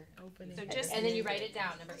your letter. So just, And then you write it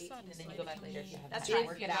down, number 18, and then you go back later if you have That's time. right.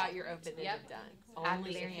 Work it out. You're open-ended done. At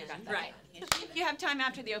the very end. right. If you have time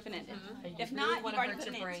after the open-ended. If not, you've already put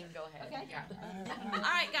an your brain, answer. go ahead. Okay. Yeah. All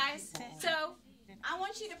right, guys, so I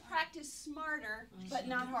want you to practice smarter, but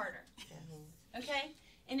not harder. Okay?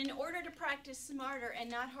 And in order to practice smarter and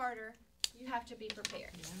not harder, you have to be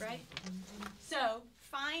prepared, right? So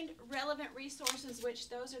find relevant resources, which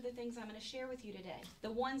those are the things I'm going to share with you today.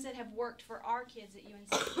 The ones that have worked for our kids at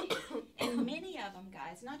UNCP. And many of them,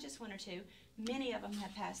 guys, not just one or two, many of them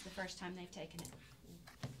have passed the first time they've taken it.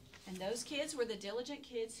 And those kids were the diligent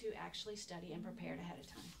kids who actually study and prepared ahead of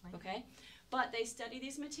time, okay? But they study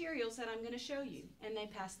these materials that I'm going to show you, and they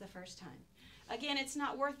pass the first time. Again, it's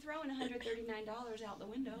not worth throwing $139 out the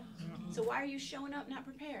window. So why are you showing up not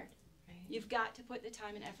prepared? You've got to put the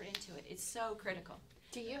time and effort into it. It's so critical.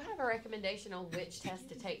 Do you have a recommendation on which test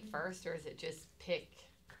to take first, or is it just pick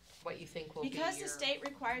what you think will Because be the state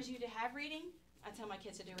requires you to have reading, I tell my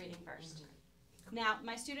kids to do reading first. Now,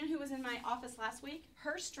 my student who was in my office last week,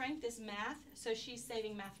 her strength is math, so she's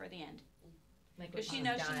saving math for the end. Because she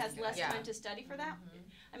knows she has less time to study for that.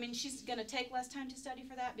 I mean, she's going to take less time to study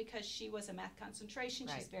for that because she was a math concentration.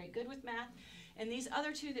 She's very good with math. And these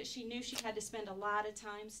other two that she knew she had to spend a lot of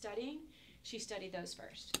time studying, she studied those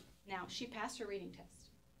first. Now, she passed her reading test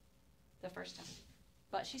the first time.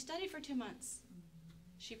 But she studied for 2 months.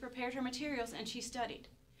 She prepared her materials and she studied.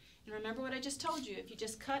 And remember what I just told you, if you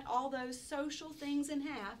just cut all those social things in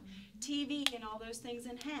half, TV and all those things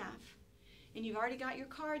in half, and you've already got your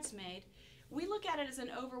cards made, we look at it as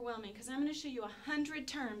an overwhelming, because I'm going to show you 100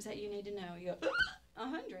 terms that you need to know. You go,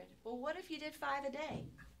 100? Well, what if you did 5 a day?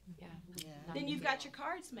 Yeah. Then you've got your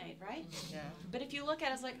cards made, right? Yeah. But if you look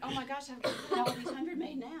at it as like, oh my gosh, I've got all these 100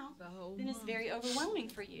 made now, then it's very overwhelming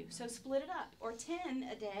for you. So split it up. Or 10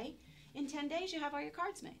 a day. In 10 days, you have all your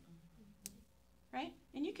cards made. Right?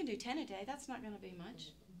 And you can do 10 a day. That's not going to be much.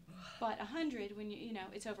 But 100, when you know,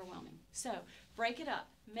 it's overwhelming. So break it up.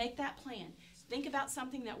 Make that plan. Think about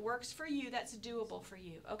something that works for you, that's doable for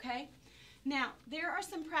you, okay? Now, there are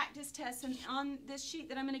some practice tests, and on this sheet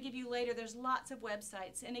that I'm going to give you later, there's lots of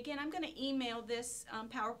websites. And again, I'm going to email this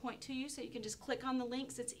PowerPoint to you so you can just click on the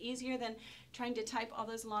links. It's easier than trying to type all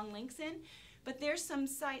those long links in. But there's some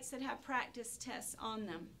sites that have practice tests on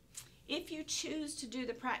them. If you choose to do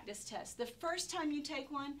the practice test, the first time you take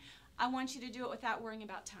one, I want you to do it without worrying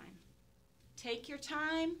about time. Take your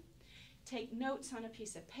time. Take notes on a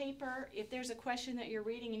piece of paper. If there's a question that you're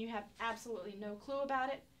reading and you have absolutely no clue about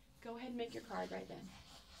it, go ahead and make your card right then.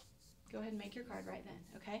 Go ahead and make your card right then,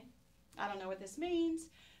 okay? I don't know what this means.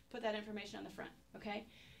 Put that information on the front, okay?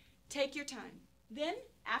 Take your time. Then,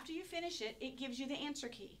 after you finish it, it gives you the answer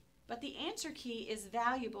key. But the answer key is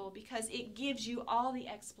valuable because it gives you all the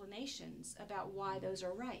explanations about why those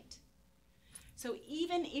are right. So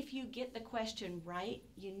even if you get the question right,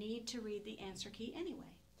 you need to read the answer key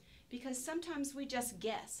anyway. Because sometimes we just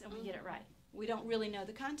guess and we get it right. We don't really know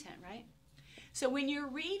the content, right? So when you're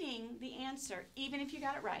reading the answer, even if you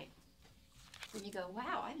got it right, and you go,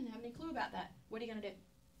 wow, I didn't have any clue about that, what are you going to do?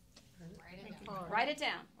 Write it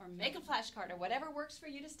down, or make a flashcard, or whatever works for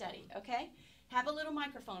you to study, okay? Have a little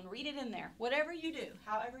microphone, read it in there. Whatever you do,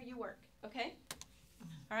 however you work, okay?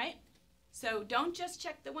 All right? So don't just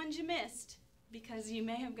check the ones you missed, because you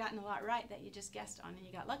may have gotten a lot right that you just guessed on and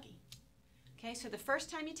you got lucky. Okay, so the first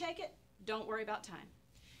time you take it, don't worry about time.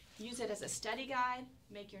 Use it as a study guide,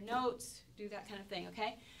 make your notes, do that kind of thing,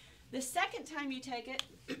 okay? The second time you take it,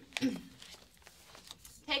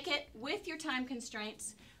 take it with your time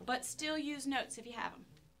constraints, but still use notes if you have them,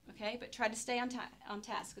 okay? But try to stay on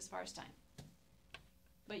task as far as time.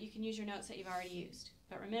 But you can use your notes that you've already used.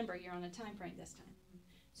 But remember, you're on a time frame this time,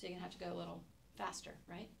 so you're going to have to go a little faster,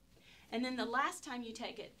 right? And then the last time you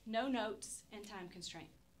take it, no notes and time constraint,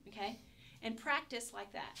 okay? And practice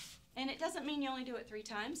like that. And it doesn't mean you only do it 3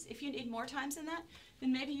 times. If you need more times than that,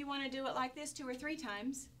 then maybe you want to do it like this 2 or 3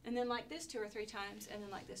 times, and then like this 2 or 3 times, and then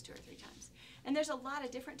like this 2 or 3 times. And there's a lot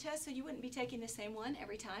of different tests, so you wouldn't be taking the same one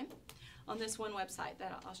every time on this one website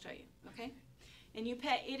that I'll show you, okay? And you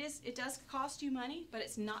pay, it does cost you money, but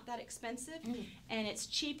it's not that expensive, and it's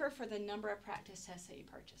cheaper for the number of practice tests that you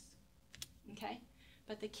purchase, okay?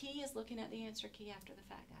 But the key is looking at the answer key after the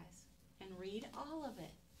fact, guys, and read all of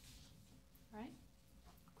it, all right?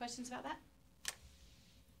 Questions about that?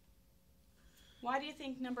 Why do you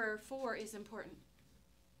think number 4 is important?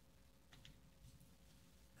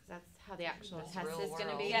 That's how the actual test is going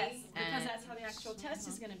to be. Yes, because that's how the actual test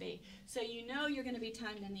is going to be. So you know you're going to be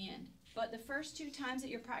timed in the end. But the first 2 times that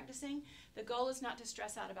you're practicing, the goal is not to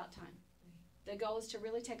stress out about time. The goal is to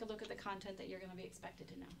really take a look at the content that you're going to be expected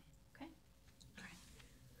to know. Okay?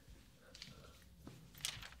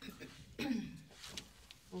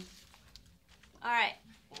 All right.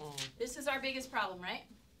 This is our biggest problem, right?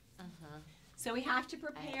 So we have to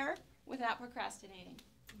prepare without procrastinating.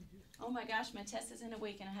 Oh my gosh, my test is in a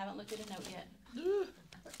week and I haven't looked at a note yet.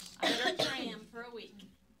 I'm going to cram for a week.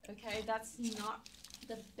 Okay, that's not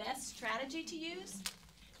the best strategy to use.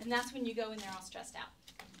 And that's when you go in there all stressed out.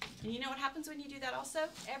 And you know what happens when you do that also?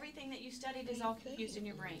 Everything that you studied is all confused in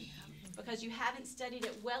your brain. Because you haven't studied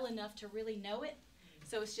it well enough to really know it.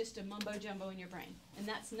 So it's just a mumbo jumbo in your brain. And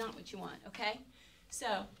that's not what you want, okay?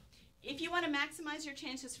 So if you want to maximize your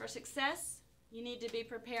chances for success, you need to be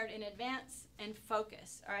prepared in advance and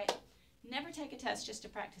focus, all right? Never take a test just to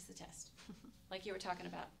practice the test, like you were talking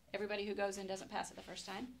about. Everybody who goes in doesn't pass it the first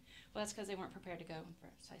time. Well, that's because they weren't prepared to go in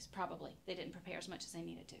first place. Probably. They didn't prepare as much as they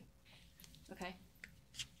needed to, okay?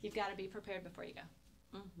 You've got to be prepared before you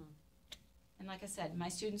go. And like I said, my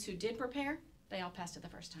students who did prepare, they all passed it the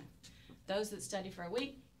first time. Those that studied for a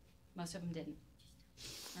week, most of them didn't.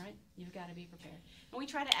 All right? You've got to be prepared. And we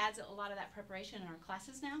try to add a lot of that preparation in our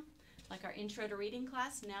classes now. Like our intro to reading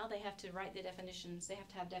class, now they have to write the definitions. They have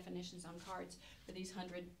to have definitions on cards for these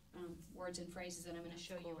 100 words and phrases that I'm going to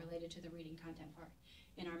show you related to the reading content part.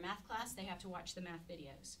 In our math class, they have to watch the math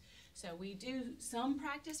videos. So we do some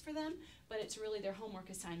practice for them, but it's really their homework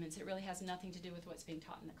assignments. It really has nothing to do with what's being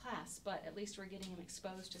taught in the class, but at least we're getting them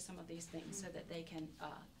exposed to some of these things so that they can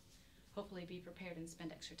hopefully be prepared and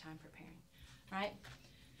spend extra time preparing. All right?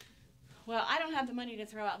 Well, I don't have the money to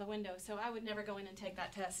throw out the window, so I would never go in and take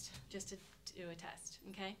that test just to do a test,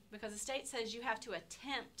 okay? Because the state says you have to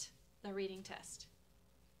attempt the reading test.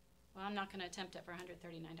 Well, I'm not going to attempt it for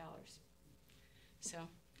 $139. So,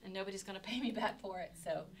 and nobody's going to pay me back for it,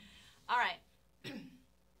 so. All right.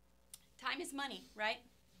 Time is money, right?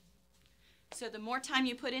 So the more time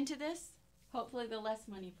you put into this, hopefully the less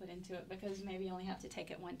money you put into it, because maybe you only have to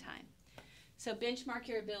take it one time. So benchmark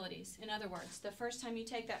your abilities. In other words, the first time you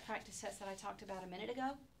take that practice test that I talked about a minute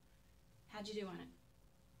ago, how'd you do on it?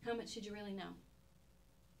 How much did you really know?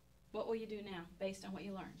 What will you do now based on what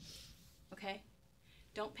you learned? Okay?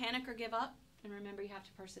 Don't panic or give up, and remember you have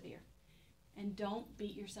to persevere. And don't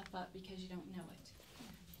beat yourself up because you don't know it.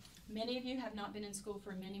 Many of you have not been in school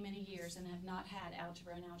for many, many years and have not had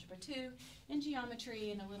algebra and algebra 2 and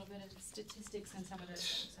geometry and a little bit of statistics and some of those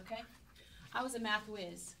things, okay? I was a math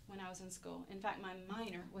whiz when I was in school. In fact, my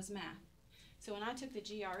minor was math. So when I took the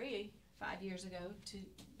GRE 5 years ago to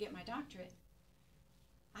get my doctorate,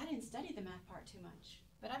 I didn't study the math part too much.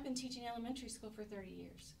 But I've been teaching elementary school for 30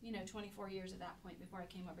 years, 24 years at that point before I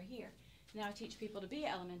came over here. Now I teach people to be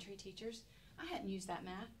elementary teachers. I hadn't used that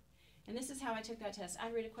math. And this is how I took that test.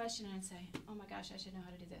 I'd read a question and I'd say, oh my gosh, I should know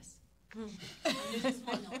how to do this. I knew this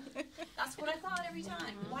formula. That's what I thought every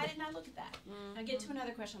time. Why didn't I look at that? I get to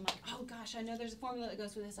another question, I'm like, oh gosh, I know there's a formula that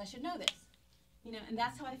goes with this. I should know this. You know, and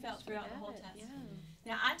that's how I felt throughout the whole test.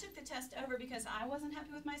 Now, I took the test over because I wasn't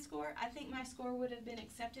happy with my score. I think my score would have been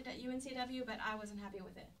accepted at UNCW, but I wasn't happy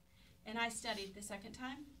with it. And I studied the second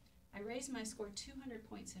time. I raised my score 200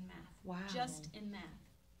 points in math. Wow. Just in math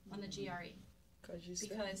on the GRE.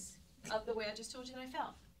 Because Of the way I just told you that I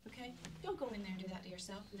felt. Okay? Don't go in there and do that to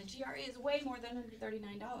yourself. And the GRE is way more than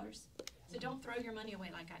 $139. So don't throw your money away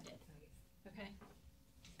like I did. Okay?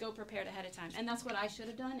 Go prepared ahead of time. And that's what I should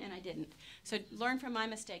have done, and I didn't. So learn from my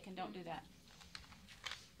mistake and don't do that.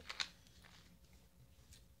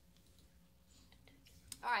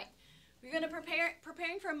 All right. We're going to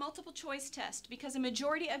preparing for a multiple choice test because a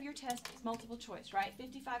majority of your test is multiple choice, right?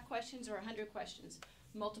 55 questions or 100 questions,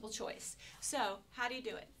 multiple choice. So how do you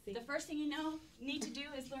do it? The first thing you need to do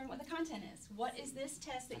is learn what the content is. What is this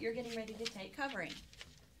test that you're getting ready to take covering?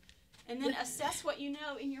 And then assess what you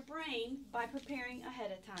know in your brain by preparing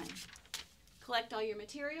ahead of time. Collect all your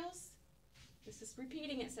materials. This is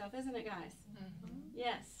repeating itself, isn't it, guys? Mm-hmm.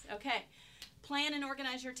 Yes. Okay. Plan and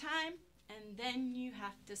organize your time. And then you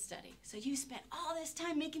have to study. So you spent all this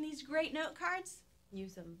time making these great note cards.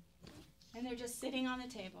 Use them. And they're just sitting on the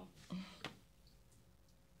table.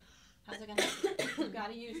 How's it going to happen? You've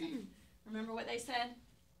got to use them. Remember what they said?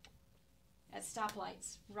 At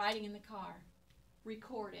stoplights, riding in the car,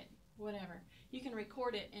 record it, whatever. You can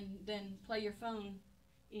record it and then play your phone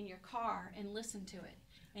in your car and listen to it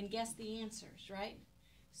and guess the answers, right?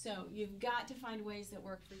 So you've got to find ways that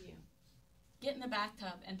work for you. Get in the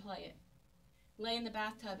bathtub and play it. Lay in the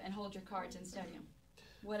bathtub and hold your cards and study them.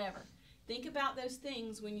 Whatever. Think about those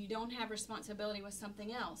things when you don't have responsibility with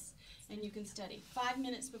something else and you can study. 5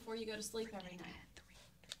 minutes before you go to sleep every night.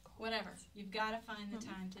 Whatever. You've got to find the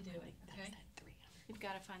time to do it, okay? You've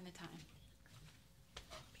got to find the time.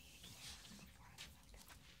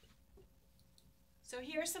 So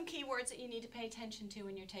here are some keywords that you need to pay attention to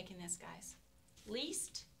when you're taking this, guys.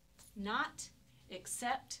 Least, not,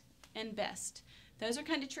 except, and best. Those are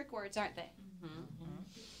kind of trick words, aren't they?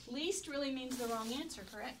 Mm-hmm. Least really means the wrong answer,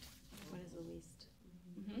 correct? What is the least?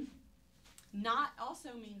 Mm-hmm. Not also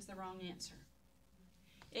means the wrong answer.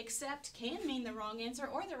 Except can mean the wrong answer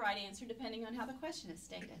or the right answer depending on how the question is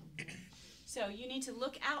stated. So you need to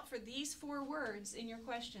look out for these 4 words in your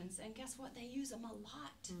questions, and guess what? They use them a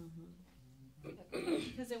lot.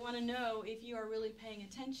 Because they want to know if you are really paying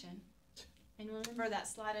attention. And remember that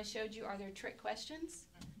slide I showed you, are there trick questions?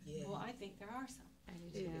 Yeah. Well, I think there are some. I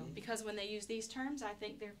do too. Because when they use these terms, I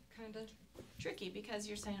think they're kind of tricky because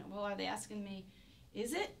you're saying, well, are they asking me,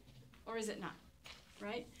 is it or is it not?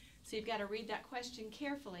 Right? So you've got to read that question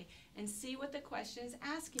carefully and see what the question is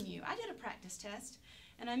asking you. I did a practice test,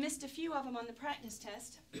 and I missed a few of them on the practice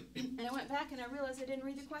test, and I went back and I realized I didn't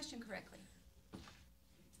read the question correctly.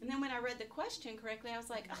 And then when I read the question correctly, I was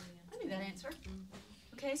like, oh, I knew that answer.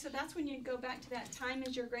 Okay, so that's when you go back to that time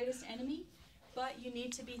is your greatest enemy, but you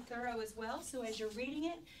need to be thorough as well. So as you're reading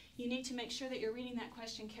it, you need to make sure that you're reading that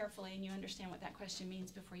question carefully and you understand what that question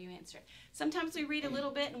means before you answer it. Sometimes we read a little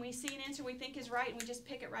bit and we see an answer we think is right and we just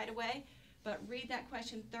pick it right away, but read that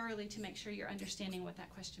question thoroughly to make sure you're understanding what that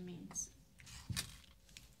question means.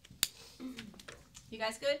 You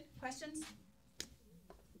guys good? Questions?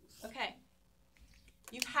 Okay.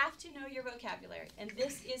 You have to know your vocabulary, and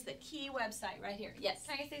this is the key website right here. Yes?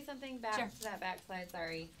 Can I say something back to that back slide?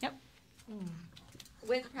 Sorry. Yep.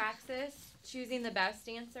 With praxis, choosing the best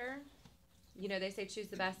answer, you know, they say choose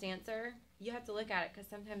the best answer. You have to look at it because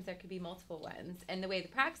sometimes there could be multiple ones. And the way the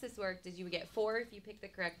praxis worked is you would get 4 if you pick the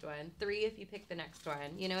correct one, 3 if you pick the next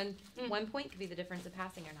one, you know, and 1 point could be the difference of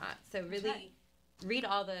passing or not. So really read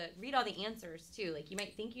all the answers too. Like you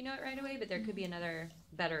might think you know it right away, but there could be another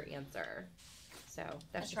better answer. So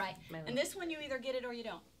that's right. And this one you either get it or you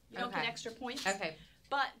don't. You don't get extra points. Okay.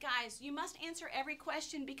 But guys, you must answer every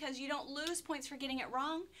question because you don't lose points for getting it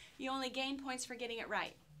wrong. You only gain points for getting it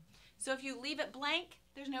right. So if you leave it blank,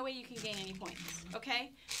 there's no way you can gain any points,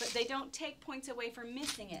 okay? But they don't take points away from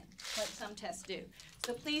missing it like some tests do.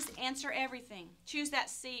 So please answer everything. Choose that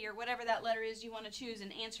C or whatever that letter is you want to choose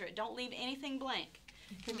and answer it. Don't leave anything blank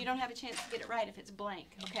because you don't have a chance to get it right if it's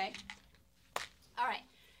blank, okay? All right.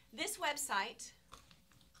 This website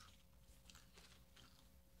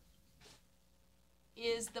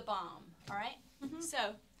is the bomb, all right?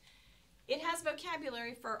 So it has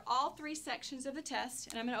vocabulary for all 3 sections of the test,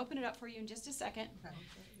 and I'm going to open it up for you in just a second.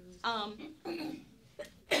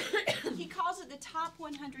 He calls it the Top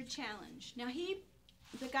 100 Challenge. Now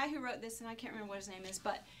the guy who wrote this, and I can't remember what his name is,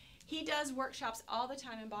 but he does workshops all the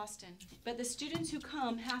time in Boston. But the students who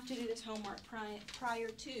come have to do this homework prior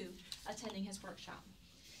to attending his workshop.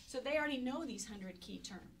 So they already know these 100 key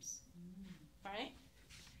terms, all right?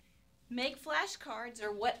 Make flashcards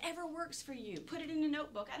or whatever works for you. Put it in a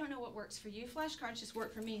notebook. I don't know what works for you. Flashcards just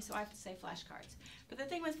work for me, so I have to say flashcards. But the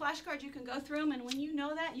thing with flashcards, you can go through them, and when you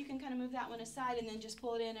know that, you can kind of move that one aside and then just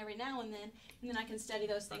pull it in every now and then I can study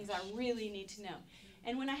those things I really need to know.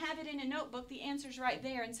 And when I have it in a notebook, the answer's right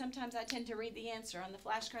there, and sometimes I tend to read the answer. On the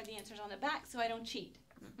flashcard, the answer's on the back, so I don't cheat.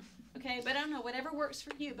 Okay, but I don't know, whatever works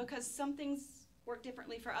for you, because some things work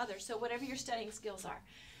differently for others, so whatever your studying skills are.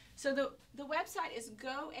 So the website is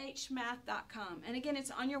gohmath.com. And again,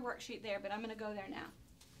 it's on your worksheet there, but I'm going to go there now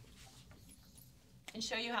and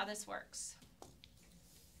show you how this works.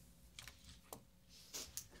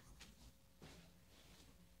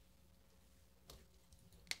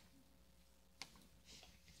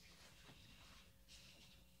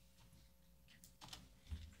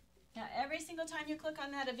 Now, every single time you click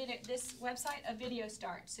on that this website, a video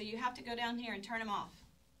starts. So you have to go down here and turn them off.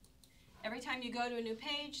 Every time you go to a new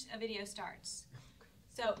page, a video starts.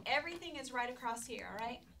 So everything is right across here, all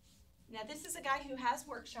right? Now, this is a guy who has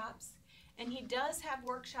workshops, and he does have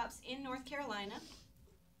workshops in North Carolina.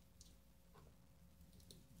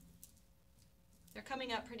 They're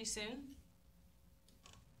coming up pretty soon.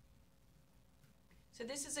 So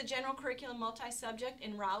this is a general curriculum multi-subject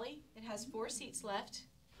in Raleigh. It has 4 seats left.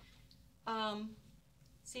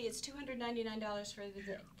 See, it's $299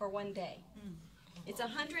 for one day. It's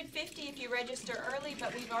 $150 if you register early,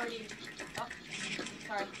 but we've already,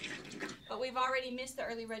 but we've already missed the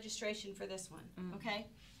early registration for this one, okay?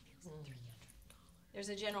 There's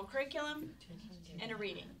a general curriculum and a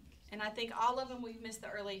reading. And I think all of them we've missed the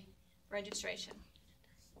early registration.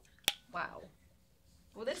 Wow.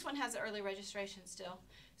 Well, this one has the early registration still,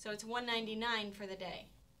 so it's $199 for the day.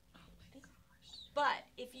 But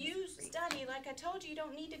if you study, like I told you, you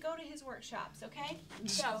don't need to go to his workshops, okay?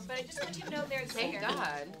 So, but I just want you to know they're there. Thank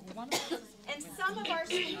God. And some of our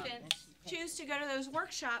students choose to go to those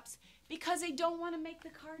workshops because they don't want to make the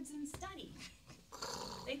cards and study.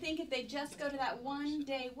 They think if they just go to that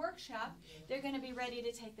one-day workshop, they're going to be ready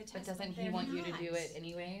to take the test. But doesn't he want you to do it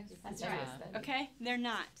anyways? That's right. Okay? They're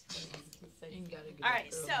not. All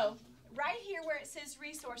right, so right here where it says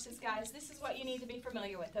resources, guys, this is what you need to be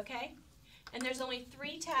familiar with, okay? And there's only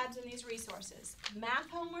 3 tabs in these resources: math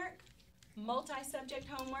homework, multi-subject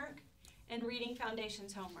homework, and reading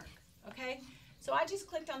foundations homework, okay? So I just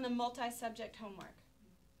clicked on the multi-subject homework.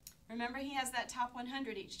 Remember, he has that top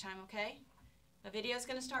 100 each time, okay? The video's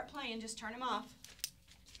gonna start playing, just turn them off.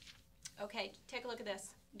 Okay, take a look at this.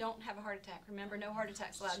 Don't have a heart attack. Remember, no heart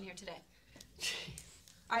attacks allowed in here today.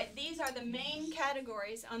 All right, these are the main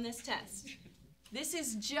categories on this test. This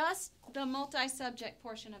is just the multi-subject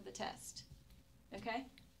portion of the test. Okay?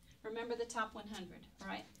 Remember the top 100, all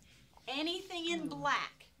right? Anything in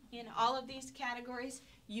black in all of these categories,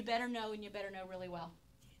 you better know, and you better know really well.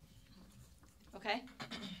 Okay?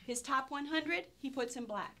 His top 100, he puts in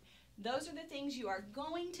black. Those are the things you are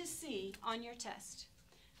going to see on your test.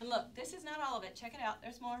 And look, this is not all of it. Check it out.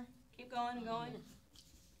 There's more. Keep going and going.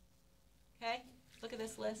 Okay? Look at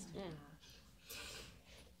this list.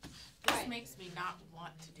 This makes me not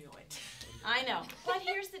want to do it. I know. But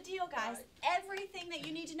here's the deal, guys. Everything that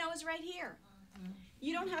you need to know is right here.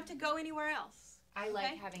 You don't have to go anywhere else. I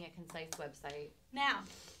like having a concise website. Now,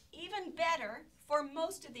 even better, for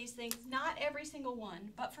most of these things, not every single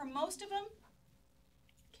one, but for most of them,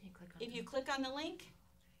 Can you click on if you click on the link,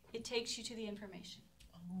 it takes you to the information.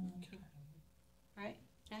 Right?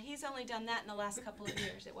 Now, he's only done that in the last couple of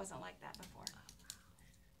years. It wasn't like that before.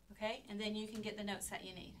 Okay? And then you can get the notes that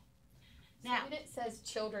you need. Now, when it says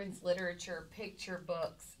children's literature, picture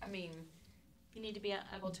books, I mean, you need to be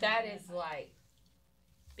able to. that is like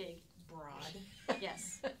big. Broad.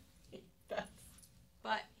 Yes.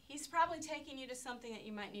 But he's probably taking you to something that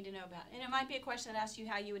you might need to know about. And it might be a question that asks you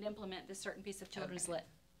how you would implement this certain piece of children's lit.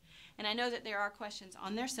 And I know that there are questions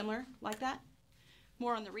on there similar like that.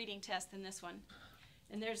 More on the reading test than this one.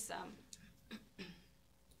 And there's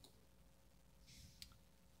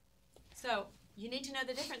so you need to know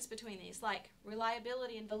the difference between these, like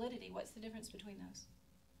reliability and validity. What's the difference between those?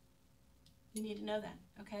 You need to know that,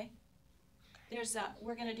 okay? There's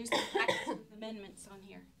we're going to do some practice with amendments on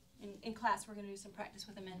here. In class, we're going to do some practice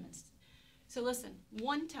with amendments. So listen,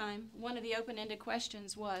 one time, one of the open-ended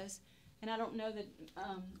questions was, and I don't know the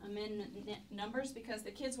amendment numbers because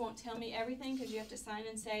the kids won't tell me everything because you have to sign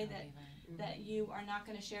and say that you are not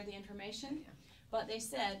going to share the information. But they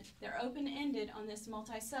said their open-ended on this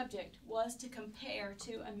multi-subject was to compare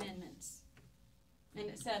 2 amendments. and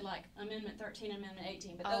it said like Amendment 13, Amendment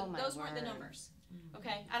 18, but Oh, my those weren't the word. numbers.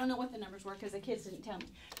 Okay, I don't know what the numbers were because the kids didn't tell me.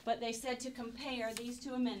 But they said to compare these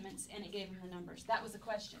two amendments, and it gave them the numbers. That was the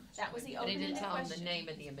question. That was the But it open-ended didn't tell them question. the name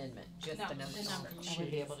of the amendment, just No, the number. the number. I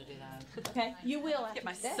wouldn't be able to do that. Okay, you will after Get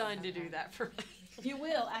my today. son to do that for me. You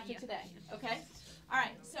will after today. Okay. All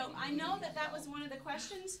right. So I know that that was one of the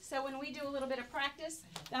questions. So when we do a little bit of practice,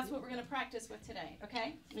 that's what we're going to practice with today.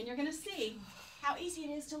 Okay. And you're going to see how easy it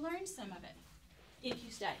is to learn some of it if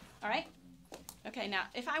you stay. All right. Okay, now,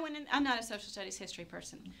 if I went in, I'm not a social studies history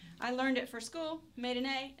person. I learned it for school, made an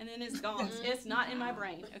A, and then it's gone. It's not in my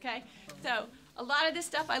brain, okay? So, a lot of this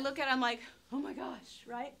stuff I look at, I'm like, oh my gosh,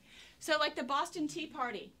 right? So, like the Boston Tea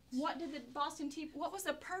Party. What was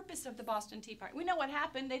the purpose of the Boston Tea Party? We know what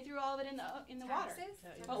happened. They threw all of it in the water.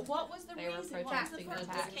 But what was the reason? What was the purpose?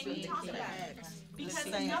 Can you talk about it? Because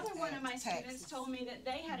another one of my students told me that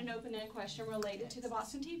they had an open-ended question related to the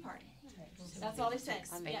Boston Tea Party. That's all they said.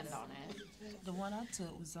 Yes. The one I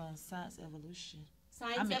took was on science evolution.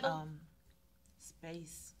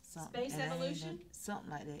 Space something. Space evolution? Something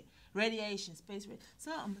like that. Radiation,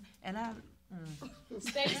 something. And I.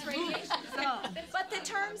 Space radiation. But the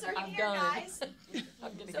terms are here, guys. So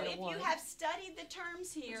if you have studied the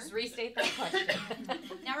terms here. Just restate that question.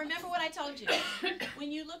 Now remember what I told you.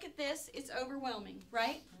 When you look at this, it's overwhelming,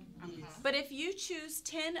 right? But if you choose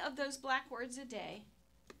 10 of those black words a day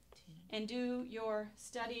and do your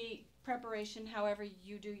study preparation, however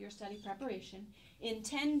you do your study preparation, in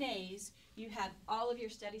 10 days, you have all of your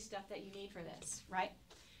study stuff that you need for this, right?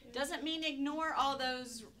 Doesn't mean ignore all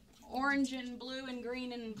those orange and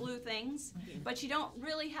green and blue things, but you don't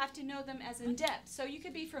really have to know them as in depth. So you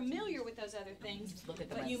could be familiar with those other things,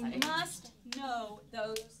 but you must know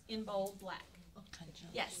those in bold black.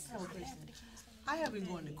 Yes? I have been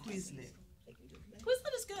going to Quizlet.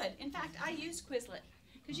 Quizlet is good. In fact, I use Quizlet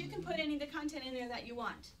because you can put any of the content in there that you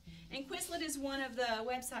want. And Quizlet is one of the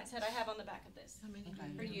websites that I have on the back of this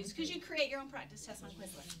for use because you create your own practice tests on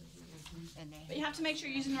Quizlet. But you have to make sure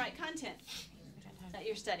you're using the right content that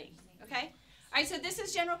you're studying, okay? All right, so this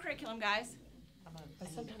is general curriculum, guys. But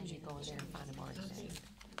sometimes you go in there and find them already made.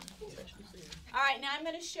 All right, now I'm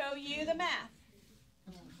going to show you the math.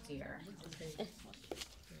 Dear.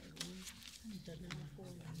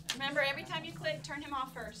 Remember, every time you click, turn him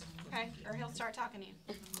off first, okay? Or he'll start talking to you.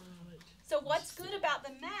 So what's good about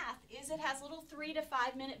the math is it has little 3 to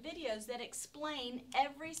 5 minute videos that explain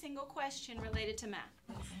every single question related to math.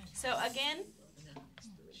 So again,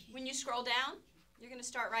 when you scroll down, you're going to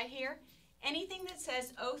start right here. Anything that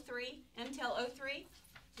says 03 until 03,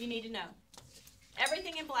 you need to know.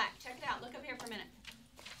 Everything in black. Check it out. Look up here for a minute.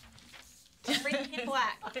 Everything in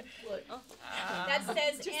black. That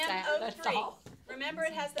says M03. Remember,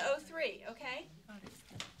 it has the 03, okay?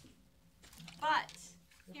 But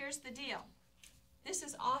here's the deal. This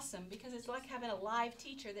is awesome because it's like having a live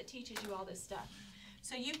teacher that teaches you all this stuff.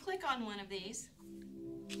 So you click on one of these.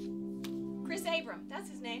 Chris Abram,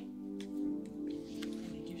 that's his name.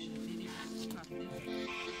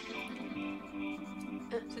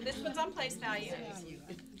 So this one's on place value.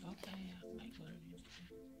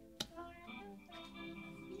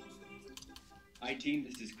 Hi team,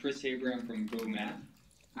 this is Chris Abraham from Go Math.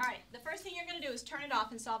 All right, the first thing you're going to do is turn it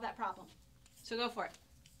off and solve that problem. So go for it.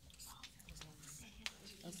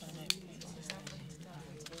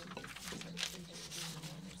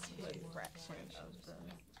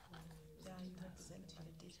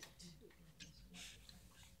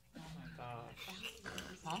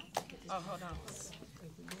 Huh? Oh, hold on.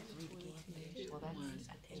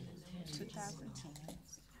 2010.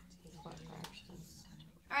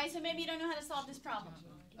 All right, so maybe you don't know how to solve this problem,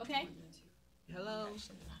 okay? Hello.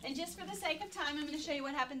 And just for the sake of time, I'm going to show you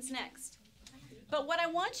what happens next. But what I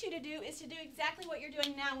want you to do is to do exactly what you're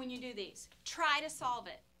doing now when you do these. Try to solve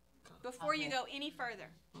it before you go any further.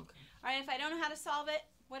 All right, if I don't know how to solve it,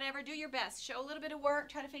 whatever, do your best. Show a little bit of work,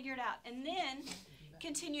 try to figure it out, and then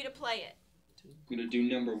continue to play it. I'm going to do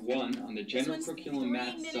number 1 on the general curriculum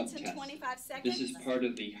math 3 minutes and subtest. 25 seconds. This is part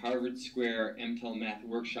of the Harvard Square MTEL Math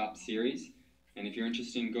Workshop series. And if you're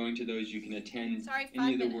interested in going to those, you can attend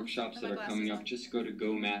any of the workshops that are coming up. Just go to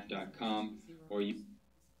gomath.com or you.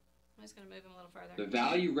 I'm just going to move him a little further. The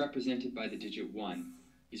value represented by the digit 1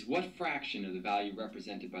 is what fraction of the value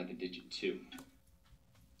represented by the digit 2?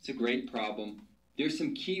 It's a great problem. There's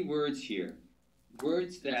some key words here.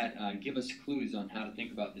 Words that give us clues on how to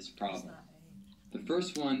think about this problem. The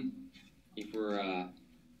first one,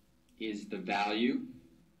 is the value.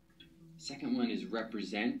 Second one is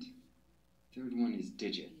represent. Third one is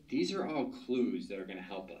digit. These are all clues that are going to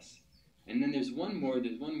help us. And then there's one more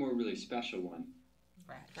really special one.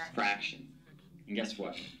 Fraction. And guess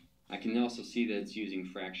what? I can also see that it's using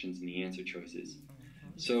fractions in the answer choices.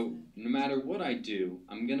 So no matter what I do,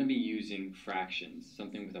 I'm going to be using fractions,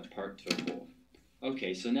 something with a part to a whole.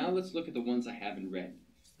 Okay, so now let's look at the ones I haven't read.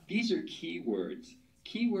 These are keywords.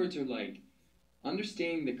 Keywords are like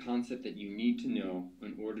understanding the concept that you need to know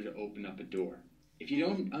in order to open up a door. If you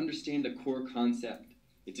don't understand the core concept,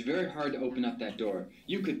 it's very hard to open up that door.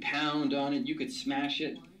 You could pound on it, you could smash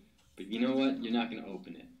it, but you know what? You're not going to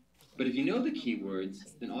open it. But if you know the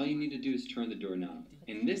keywords, then all you need to do is turn the doorknob.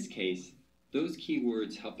 In this case, those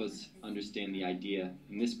keywords help us understand the idea,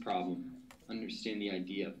 in this problem, understand the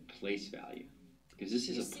idea of place value. Because this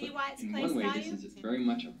is See why it's in place one way, value? this is very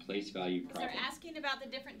much a place value problem. They're asking about the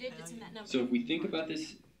different digits in that number. So if we think about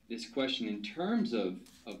this question in terms of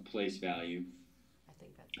place value,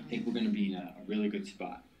 I think we're going to be in a really good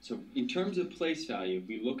spot. So in terms of place value, if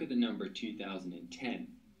we look at the number 2010,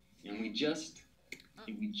 and we just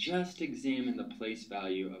examine the place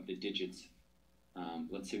value of the digits,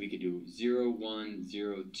 let's say we could do 0, 1,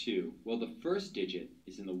 0, 2. Well, the first digit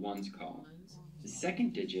is in the ones column. The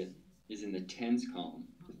second digit is in the tens column.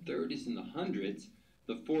 The third is in the hundreds.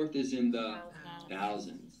 The fourth is in the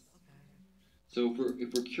thousands. So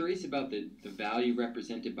if we're curious about the value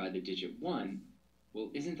represented by the digit 1, well,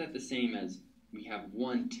 isn't that the same as we have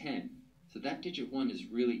 110? So that digit 1 is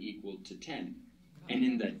really equal to 10. And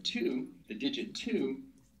in the 2, the digit 2,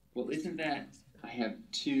 well, isn't that I have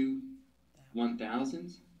 2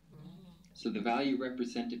 1,000s? So the value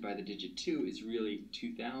represented by the digit 2 is really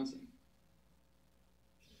 2,000.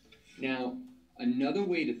 Now, another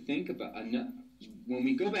way to think about, when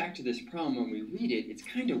we go back to this problem, when we read it, it's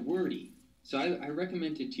kind of wordy. So I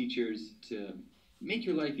recommend to teachers to make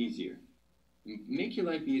your life easier. Make your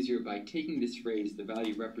life easier by taking this phrase, the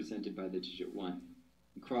value represented by the digit 1,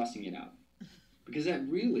 and crossing it out. Because that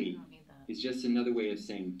really is just another way of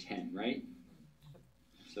saying 10, right?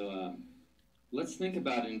 So let's think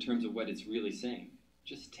about it in terms of what it's really saying.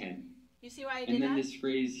 Just 10. You see why I did And then that? this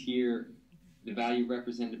phrase here, the value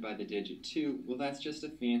represented by the digit 2, well, that's just a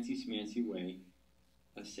fancy-smancy way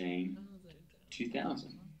of saying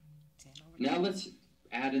 2,000. Now let's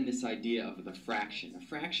add in this idea of the fraction. A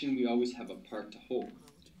fraction, we always have a part to whole.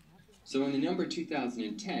 So in the number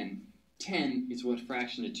 2010, 10 is what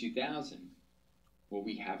fraction of 2,000? Well,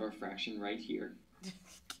 we have our fraction right here.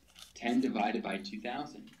 10 divided by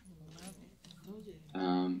 2,000.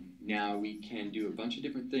 Now we can do a bunch of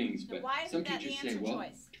different things, but some teachers say, well,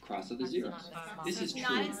 cross out the zeros. This is true.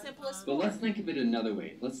 Not in simplest But form. let's think of it another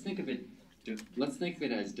way. Let's think of it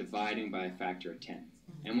as dividing by a factor of 10.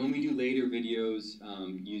 And when we do later videos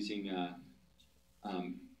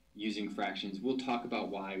using fractions, we'll talk about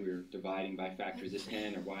why we're dividing by factors of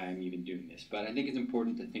 10 or why I'm even doing this. But I think it's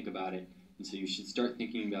important to think about it, and so you should start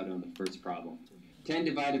thinking about it on the first problem. 10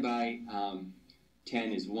 divided by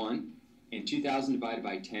 10 is 1, and 2,000 divided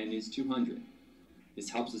by 10 is 200. This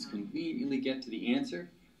helps us conveniently get to the answer.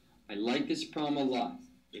 I like this problem a lot.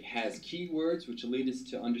 It has keywords which lead us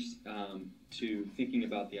to thinking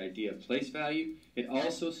about the idea of place value. It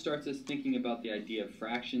also starts us thinking about the idea of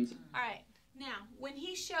fractions. All right. Now, when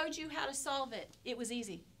he showed you how to solve it, it was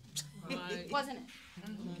easy. Right. Wasn't it?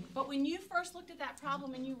 But when you first looked at that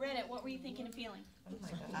problem and you read it, what were you thinking and feeling?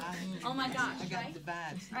 Oh my gosh, I got right? the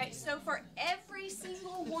vibes. All right, so for every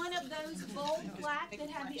single one of those bold black that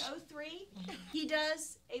had the 03, he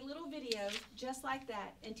does a little video just like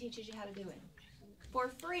that and teaches you how to do it. For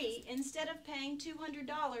free, instead of paying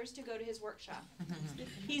 $200 to go to his workshop.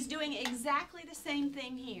 He's doing exactly the same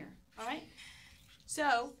thing here, all right?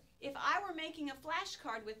 So, if I were making a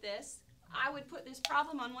flashcard with this, I would put this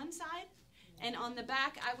problem on one side, and on the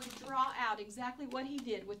back, I would draw out exactly what he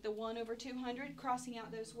did with the 1 over 200, crossing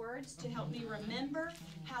out those words to help me remember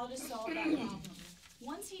how to solve that problem.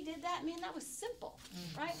 Once he did that, man, that was simple,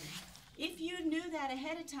 right? If you knew that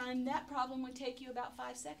ahead of time, that problem would take you about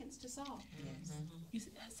 5 seconds to solve. You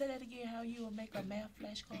say that again, how you will make a math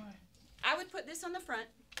flashcard? I would put this on the front.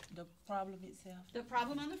 The problem itself. The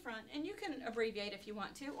problem on the front, and you can abbreviate if you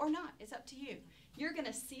want to or not. It's up to you. You're going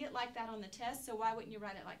to see it like that on the test, so why wouldn't you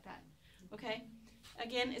write it like that? Okay?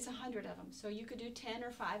 Again, it's 100 of them, so you could do 10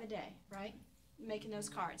 or 5 a day, right? Making those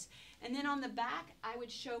cards. And then on the back, I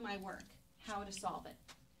would show my work, how to solve it.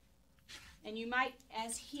 And you might,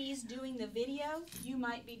 as he's doing the video, you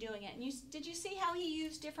might be doing it. And did you see how he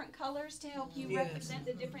used different colors to help you represent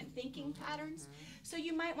the different thinking patterns? So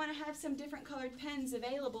you might want to have some different colored pens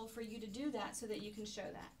available for you to do that so that you can show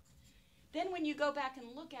that. Then when you go back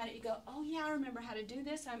and look at it, you go, oh yeah, I remember how to do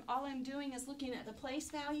this. All I'm doing is looking at the place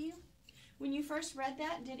value. When you first read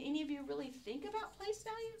that, did any of you really think about place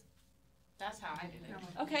value? That's how I did it.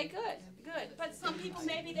 Okay, good. But some people,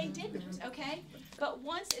 maybe they didn't, okay? But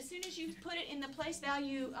once, as soon as you put it in the place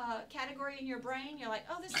value category in your brain, you're like,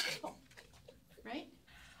 oh, this is cool, right?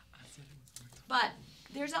 But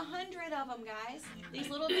there's 100 of them, guys. These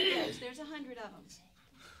little videos, there's 100 of them.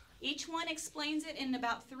 Each one explains it in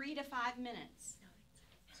about 3 to 5 minutes.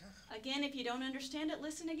 Again, if you don't understand it,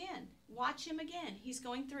 listen again. Watch him again. He's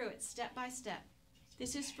going through it step by step.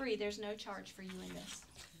 This is free. There's no charge for you in this.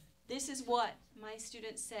 This is what my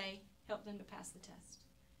students say help them to pass the test.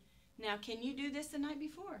 Now, can you do this the night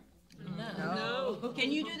before? No. Can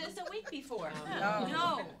you do this a week before?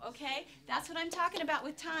 No. Okay? That's what I'm talking about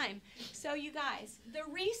with time. So you guys, the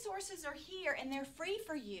resources are here and they're free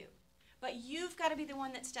for you. But you've got to be the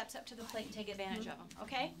one that steps up to the plate and take advantage of them.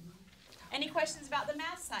 Okay? Any questions about the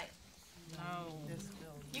math side? No.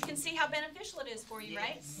 You can see how beneficial it is for you,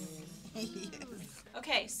 right? Yes.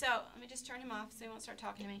 Okay, so let me just turn him off so he won't start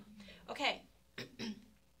talking to me. Okay.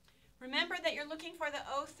 Remember that you're looking for the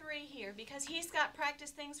 03 here because he's got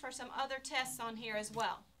practice things for some other tests on here as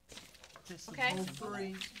well. Okay?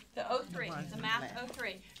 The 03, the math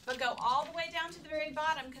 03. But go all the way down to the very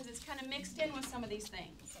bottom because it's kind of mixed in with some of these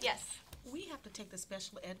things. Yes? We have to take the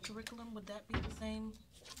special ed curriculum. Would that be the same?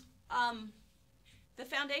 The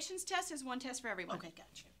foundations test is one test for everyone. Okay,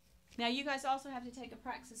 gotcha. Now you guys also have to take a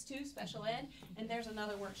Praxis 2 special ed, and there's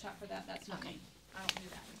another workshop for that. That's not me. I don't do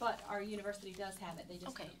that. But our university does have it. They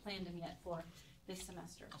just haven't planned them yet for this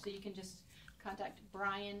semester. So you can just contact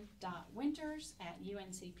brian.winters at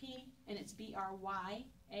UNCP, and it's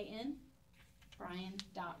BRYAN,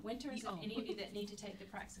 Brian.Winters, if any of you that need to take the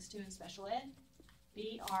Praxis 2 in special ed.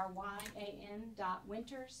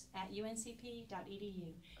 BRYAN.Winters at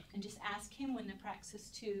UNCP.edu, and just ask him when the Praxis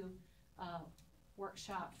 2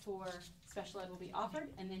 workshop for special ed will be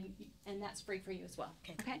offered, and that's free for you as well.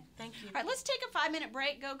 Okay. Thank you. All right, let's take a 5-minute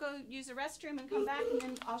break. Go use the restroom and come back, and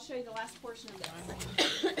then I'll show you the last portion of this.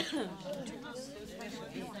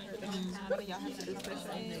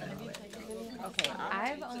 Okay,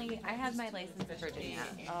 I have my license in Virginia.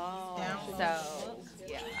 So,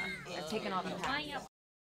 yeah, I've taken all the classes.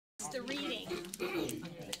 The reading.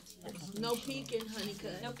 No peeking,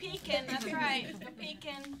 honeycut. No peeking, that's right. No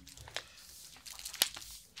peeking.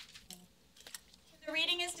 The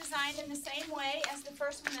reading is designed in the same way as the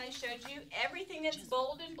first one that I showed you. Everything that's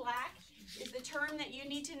bold and black is the term that you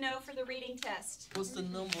need to know for the reading test. What's the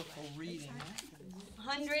number for reading?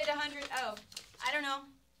 100, oh, I don't know.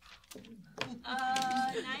 90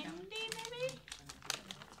 maybe?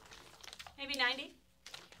 Maybe 90?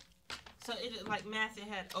 So it like math, it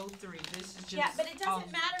had 03. This is just. Yeah, but it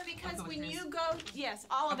doesn't matter because when you go, yes,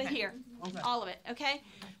 all of it here. All of it, okay?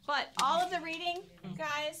 But all of the reading,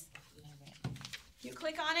 guys, you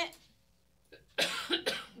click on it.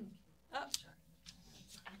 Oh.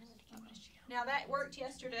 Now that worked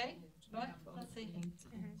yesterday. What? Let's see.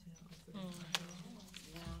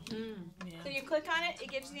 So you click on it,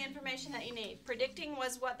 it gives you the information that you need. Predicting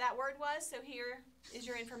was what that word was, so here is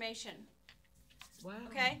your information. Wow.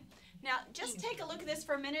 Okay? Now, just take a look at this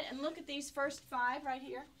for a minute and look at these first 5 right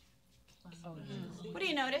here. What do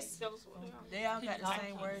you notice? They all got the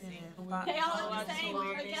same word in it. They all have the same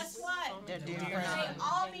word, but guess what? They're different. They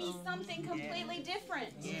all mean something completely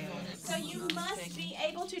different. So you must be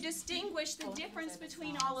able to distinguish the difference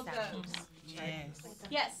between all of those. Yes.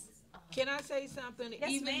 Yes. Can I say something? Yes,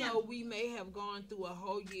 Even ma'am. though we may have gone through a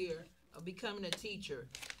whole year of becoming a teacher,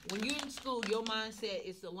 when you're in school, your mindset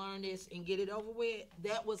is to learn this and get it over with.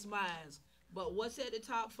 That was mine. But what's at the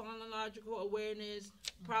top, phonological awareness,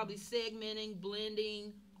 probably segmenting,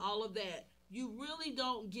 blending, all of that. You really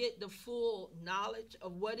don't get the full knowledge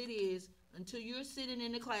of what it is until you're sitting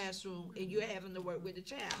in the classroom and you're having to work with the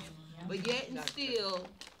child. But yet and still,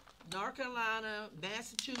 North Carolina,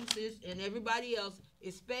 Massachusetts, and everybody else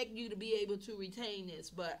expect you to be able to retain this.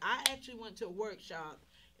 But I actually went to a workshop,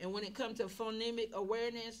 and when it comes to phonemic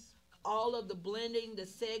awareness, all of the blending, the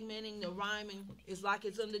segmenting, the rhyming, is like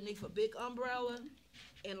it's underneath a big umbrella.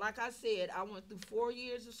 And like I said, I went through 4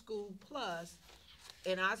 years of school plus,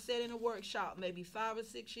 and I sat in a workshop maybe 5 or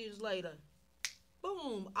 6 years later.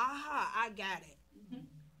 Boom, aha, I got it.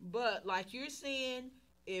 But like you're saying,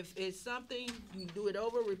 if it's something, you do it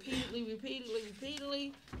over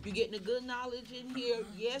repeatedly, you're getting a good knowledge in here.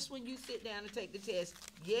 Yes, when you sit down and take the test,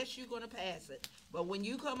 yes, you're going to pass it. But when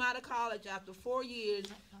you come out of college after 4 years,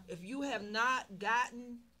 if you have not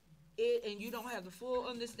gotten it and you don't have the full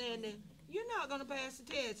understanding, you're not going to pass the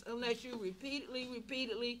test unless you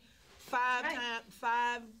repeatedly, 5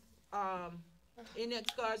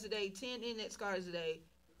 index cards a day, 10 index cards a day,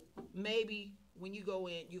 maybe when you go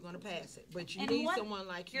in, you're gonna pass it, but you And need one- someone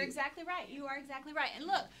like you. You're exactly right. You are exactly right. And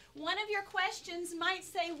look, one of your questions might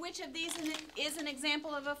say which of these is an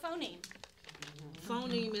example of a phoneme.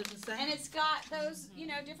 Phoneme is the same. And it's got those,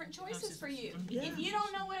 different choices for you. Yeah. If you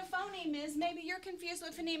don't know what a phoneme is, maybe you're confused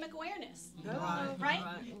with phonemic awareness. Right.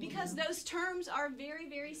 Right? Because those terms are very,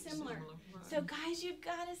 very similar. So guys, you've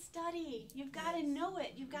got to study. You've got to know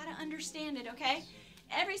it. You've got to understand it, okay?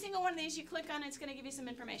 Every single one of these you click on, it's going to give you some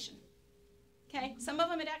information. Okay? Some of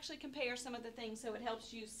them it actually compares some of the things, so it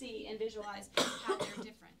helps you see and visualize how they're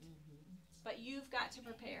different. But you've got to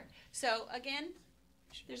prepare. So again,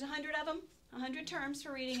 there's 100 of them, 100 terms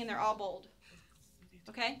for reading, and they're all bold.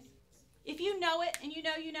 Okay? If you know it, and you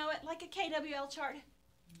know it, like a KWL chart,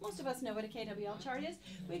 most of us know what a KWL chart is.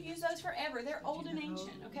 We've used those forever. They're old and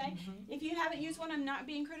ancient, okay? If you haven't used one, I'm not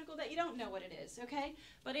being critical that you don't know what it is, okay?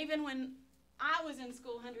 But even when I was in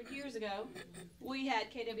school 100 years ago, we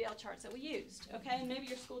had KWL charts that we used, okay? And maybe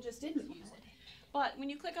your school just didn't use it. But when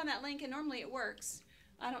you click on that link, and normally it works,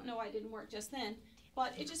 I don't know why it didn't work just then,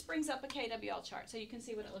 but it just brings up a KWL chart so you can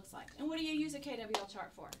see what it looks like. And what do you use a KWL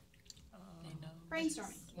chart for?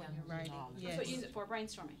 Brainstorming. Right. That's what you use it for,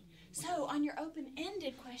 brainstorming. So on your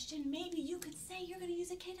open-ended question, maybe you could say you're going to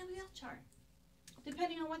use a KWL chart,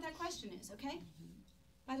 depending on what that question is, okay?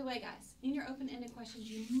 By the way, guys, in your open-ended questions,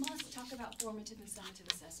 you must talk about formative and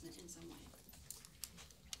summative assessment in some way.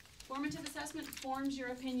 Formative assessment forms your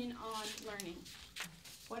opinion on learning.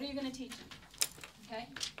 What are you going to teach them? Okay?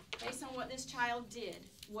 Based on what this child did,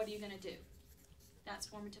 what are you going to do? That's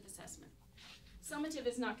formative assessment. Summative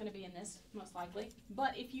is not going to be in this, most likely.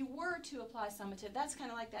 But if you were to apply summative, that's kind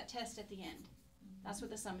of like that test at the end. That's what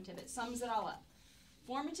the summative, it sums it all up.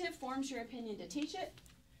 Formative forms your opinion to teach it.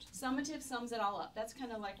 Summative sums it all up. That's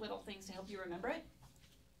kind of like little things to help you remember it.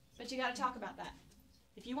 But you got to talk about that.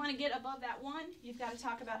 If you want to get above that one, you've got to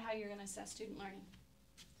talk about how you're going to assess student learning.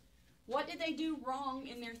 What did they do wrong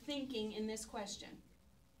in their thinking in this question?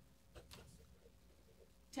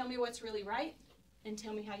 Tell me what's really right, and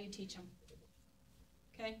tell me how you teach them.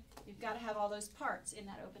 Okay? You've got to have all those parts in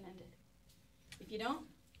that open-ended. If you don't,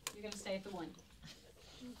 you're going to stay at the one.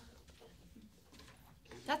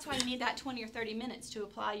 That's why you need that 20 or 30 minutes to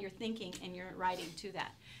apply your thinking and your writing to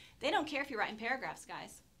that. They don't care if you're writing paragraphs,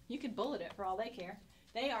 guys. You could bullet it for all they care.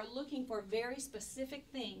 They are looking for very specific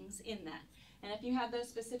things in that. And if you have those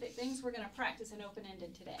specific things, we're going to practice an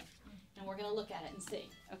open-ended today. And we're going to look at it and see,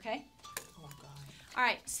 okay? Oh, God. All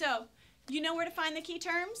right, so you know where to find the key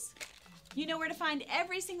terms? You know where to find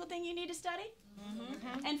every single thing you need to study?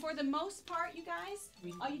 Mm-hmm. And for the most part, you guys,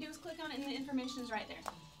 all you do is click on it and the information is right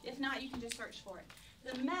there. If not, you can just search for it.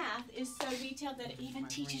 The math is so detailed that it even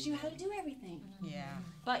teaches you how to do everything. Yeah.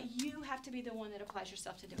 But you have to be the one that applies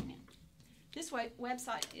yourself to doing it. This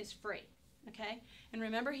website is free, okay? And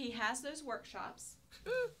remember, he has those workshops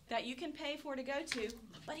that you can pay for to go to,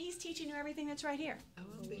 but he's teaching you everything that's right here.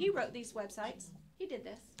 He wrote these websites. He did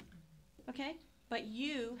this, okay? But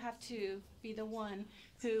you have to be the one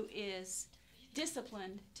who is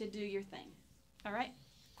disciplined to do your thing, all right?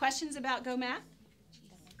 Questions about Go Math?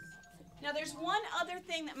 Now, there's one other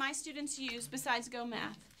thing that my students use besides Go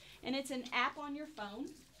Math, and it's an app on your phone,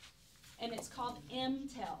 and it's called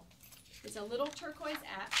MTEL. It's a little turquoise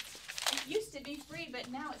app. It used to be free,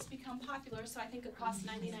 but now it's become popular, so I think it costs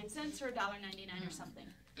 99 cents or $1.99 or something.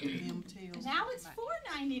 Now it's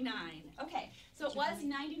 $4.99. Okay, so it was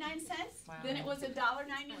 99 cents, then it was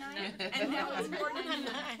 $1.99, and now it's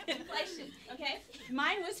 $4.99. Inflation, okay?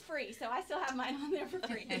 Mine was free, so I still have mine on there for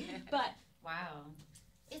free. But wow.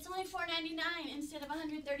 It's only $4.99 instead of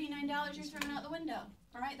 $139 you're throwing out the window.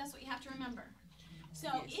 All right, that's what you have to remember. So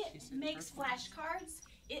it makes flashcards.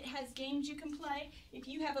 It has games you can play. If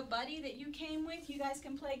you have a buddy that you came with, you guys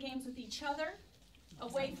can play games with each other,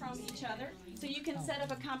 away from each other. So you can set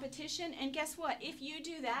up a competition. And guess what? If you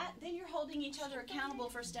do that, then you're holding each other accountable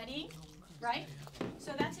for studying, right?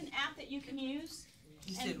 So that's an app that you can use.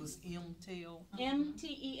 You said it was MTEL?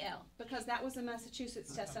 MTEL, because that was a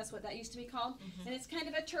Massachusetts test. That's what that used to be called. And it's kind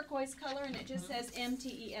of a turquoise color, and it just says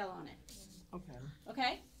MTEL on it. Okay.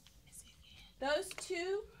 Okay? Those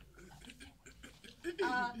two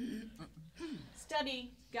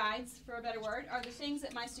study guides, for a better word, are the things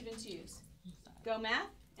that my students use. Go Math,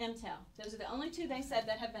 MTEL. Those are the only two they said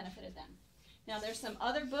that have benefited them. Now, there's some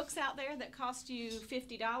other books out there that cost you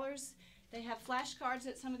 $50. They have flashcards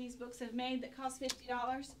that some of these books have made that cost $50. Don't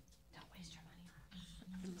waste your money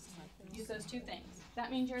on them. Use those two things.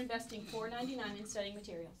 That means you're investing $4.99 in studying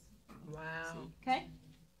materials. Wow. Okay?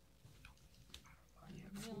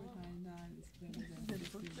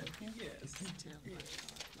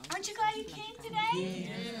 Aren't you glad you came today?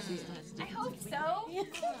 Yes. I hope so.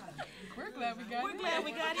 We're glad we got We're glad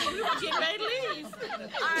we got in. We were getting ready to leave.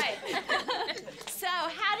 All right. So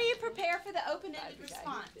how do you prepare for the open-ended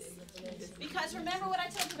response? Because remember what I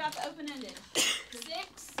told you about the open-ended.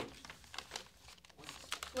 6,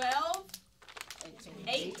 12,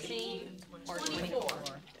 18, or 24.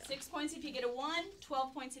 6 points if you get a 1,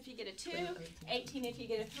 12 points if you get a 2, 18 if you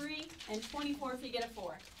get a 3, and 24 if you get a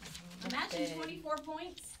 4. Imagine 24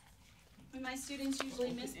 points. When my students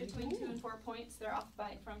usually miss between 2 and 4 points, they're off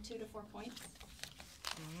by from 2 to 4 points.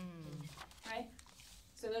 Right?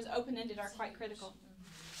 So those open-ended are quite critical.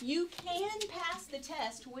 You can pass the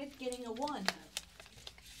test with getting a 1,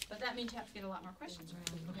 but that means you have to get a lot more questions right.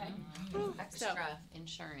 Okay? Extra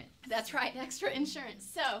insurance. That's right, extra insurance.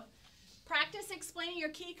 So, practice explaining your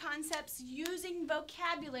key concepts using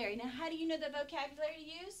vocabulary. Now, how do you know the vocabulary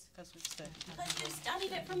to use? Because we studied. Because you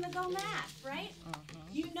studied it from the Go Math, right?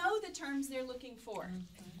 You know the terms they're looking for.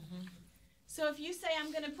 So if you say,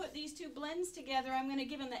 I'm going to put these two blends together, I'm going to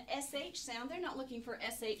give them the SH sound. They're not looking for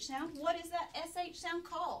SH sound. What is that SH sound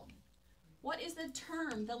called? What is the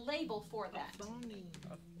term, the label for that?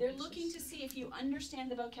 They're looking to see if you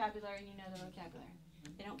understand the vocabulary and you know the vocabulary.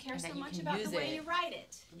 They don't care so much about the way you write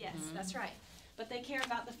it. Yes, that's right. But they care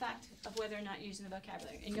about the fact of whether or not you're using the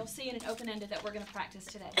vocabulary. And you'll see in an open-ended that we're going to practice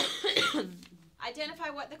today. Identify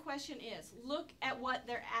what the question is. Look at what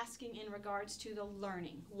they're asking in regards to the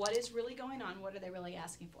learning. What is really going on? What are they really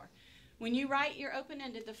asking for? When you write your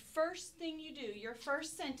open-ended, the first thing you do, your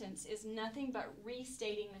first sentence, is nothing but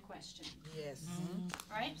restating the question. Yes.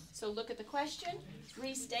 All right? So look at the question,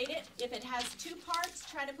 restate it. If it has 2 parts,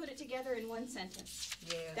 try to put it together in 1 sentence.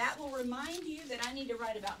 Yes. That will remind you that I need to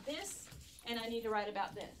write about this, and I need to write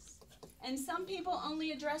about this. And some people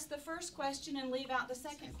only address the first question and leave out the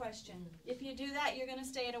second question. If you do that, you're going to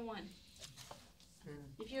stay at a 1.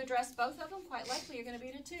 If you address both of them, quite likely you're going to be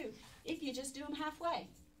at a 2. If you just do them halfway.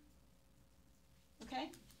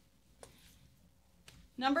 Okay?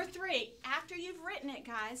 Number 3, after you've written it,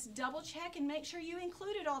 guys, double check and make sure you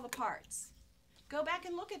included all the parts. Go back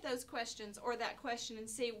and look at those questions or that question and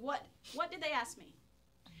see what did they ask me?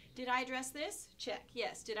 Did I address this? Check.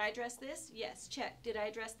 Yes. Did I address this? Yes. Check. Did I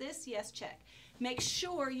address this? Yes. Check. Make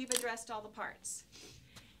sure you've addressed all the parts.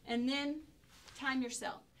 And then time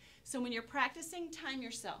yourself. So when you're practicing, time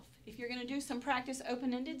yourself. If you're going to do some practice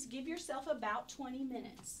open-endeds, give yourself about 20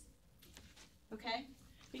 minutes. Okay?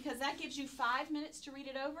 Because that gives you 5 minutes to read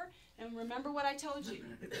it over. And remember what I told you.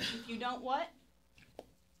 If you don't what?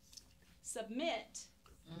 Submit,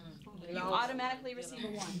 you automatically receive a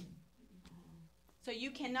 1. So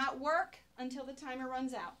you cannot work until the timer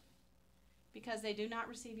runs out because they do not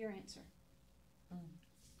receive your answer.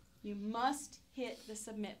 You must hit the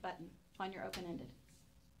submit button on your open-ended.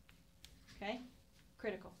 Okay?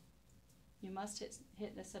 Critical. You must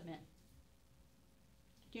hit the submit.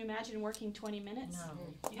 Can you imagine working 20 minutes?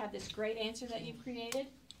 No. You have this great answer that you've created,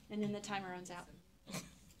 and then the timer runs out.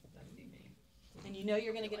 And you know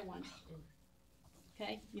you're going to get a 1.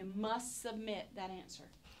 Okay? You must submit that answer.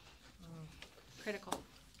 Critical.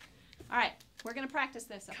 All right, we're going to practice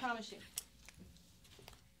this, I promise you.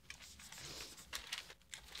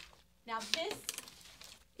 Now this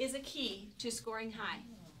is a key to scoring high.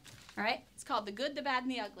 All right? It's called the good, the bad,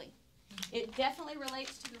 and the ugly. It definitely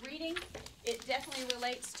relates to the reading. It definitely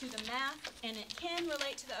relates to the math, and it can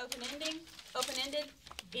relate to the open-ended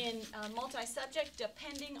in multi-subject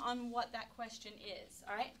depending on what that question is.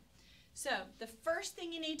 All right? So the first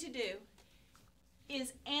thing you need to do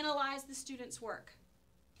is analyze the student's work.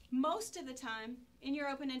 Most of the time, in your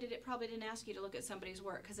open-ended, it probably didn't ask you to look at somebody's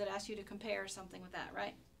work because it asked you to compare something with that,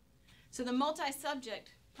 right? So the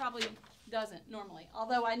multi-subject probably doesn't normally,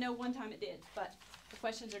 although I know one time it did, but the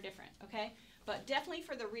questions are different, okay? But definitely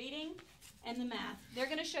for the reading and the math, they're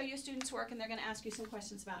going to show you a student's work and they're going to ask you some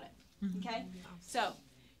questions about it, okay? So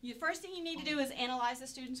the first thing you need to do is analyze the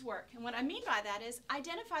student's work. And what I mean by that is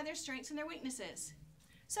identify their strengths and their weaknesses.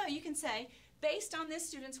 So you can say, based on this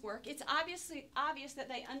student's work, it's obvious that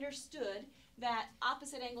they understood that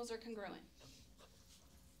opposite angles are congruent.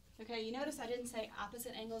 Okay, you notice I didn't say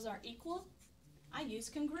opposite angles are equal. I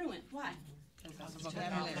used congruent. Why?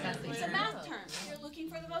 It's a math term. You're looking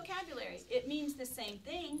for the vocabulary. It means the same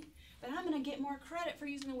thing, but I'm going to get more credit for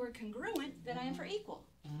using the word congruent than I am for equal.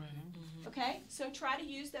 Okay, so try to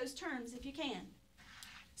use those terms if you can.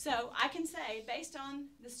 So I can say, based on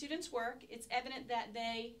the student's work, it's evident that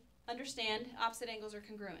they understand opposite angles are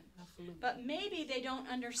congruent. But maybe they don't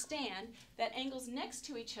understand that angles next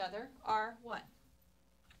to each other are what?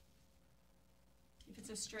 If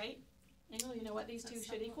it's a straight angle, you know what these two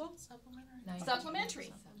should equal?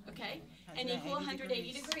 Supplementary. Okay? And equal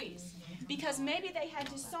 180 degrees. Because maybe they had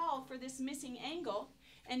to solve for this missing angle,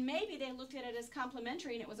 And maybe they looked at it as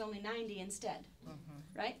complimentary and it was only 90 instead,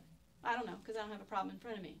 right? I don't know, because I don't have a problem in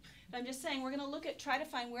front of me. But I'm just saying we're going to look at, try to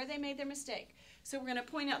find where they made their mistake. So we're going to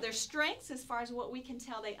point out their strengths as far as what we can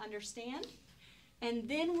tell they understand. And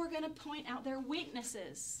then we're going to point out their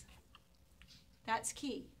weaknesses. That's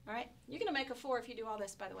key, all right? You're going to make a 4 if you do all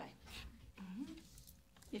this, by the way.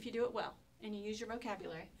 If you do it well and you use your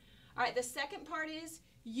vocabulary. All right, the second part is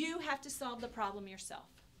you have to solve the problem yourself.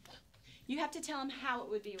 You have to tell them how it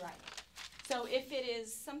would be right. So if it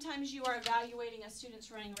is, sometimes you are evaluating a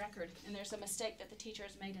student's running record and there's a mistake that the teacher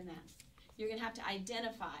has made in that. You're going to have to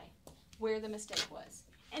identify where the mistake was.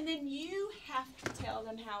 And then you have to tell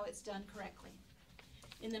them how it's done correctly.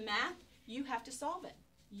 In the math, you have to solve it.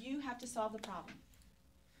 You have to solve the problem.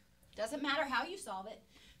 Doesn't matter how you solve it,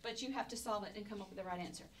 but you have to solve it and come up with the right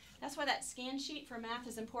answer. That's why that scan sheet for math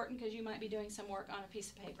is important, because you might be doing some work on a piece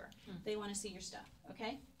of paper. They want to see your stuff,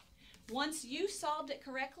 okay? Once you solved it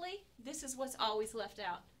correctly, this is what's always left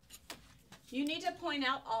out. You need to point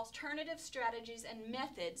out alternative strategies and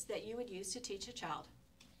methods that you would use to teach a child.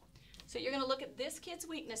 So you're going to look at this kid's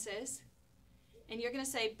weaknesses, and you're going to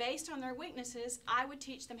say, based on their weaknesses, I would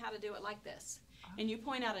teach them how to do it like this. And you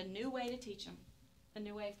point out a new way to teach them, a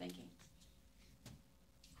new way of thinking.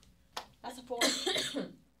 That's a 4. If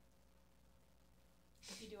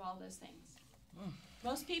you do all those things.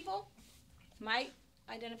 Most people might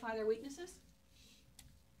identify their weaknesses.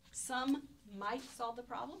 Some might solve the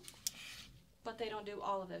problem, but they don't do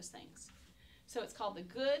all of those things. So it's called the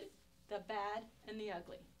good, the bad, and the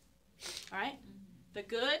ugly. All right? The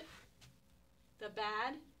good, the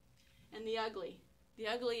bad, and the ugly. The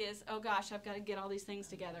ugly is, oh gosh, I've got to get all these things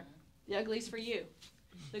together. The ugly is for you.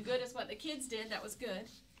 The good is what the kids did, that was good.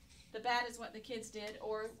 The bad is what the kids did,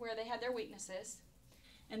 or where they had their weaknesses.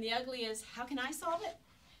 And the ugly is, how can I solve it?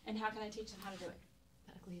 And how can I teach them how to do it?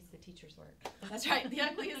 The ugly is the teacher's work. That's right. The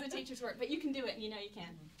ugly is the teacher's work. But you can do it, and you know you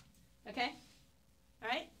can. Okay? All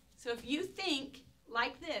right? So if you think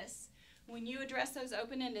like this, when you address those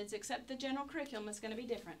open-endeds, except the general curriculum is going to be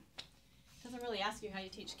different. It doesn't really ask you how you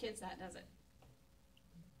teach kids that, does it?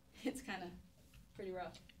 It's kind of pretty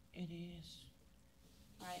rough. It is.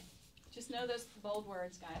 All right. Just know those bold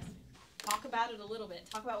words, guys. Talk about it a little bit.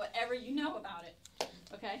 Talk about whatever you know about it.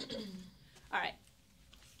 Okay? All right.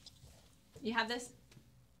 You have this?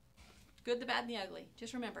 Good, the bad, and the ugly.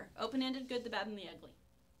 Just remember, open-ended, good, the bad, and the ugly.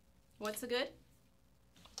 What's the good?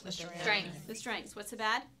 The strengths. The strengths. What's the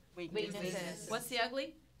bad? Weaknesses. What's the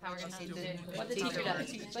ugly? How we're going to do it. What the teacher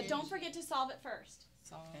does. But don't forget to solve it first.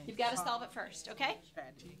 You've got to solve it first, okay?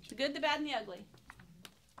 The good, the bad, and the ugly.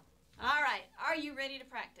 All right. Are you ready to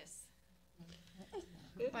practice?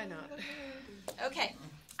 Why not? Okay.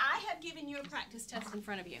 I have given you a practice test in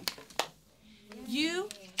front of you.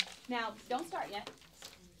 Now, don't start yet.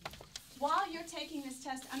 While you're taking this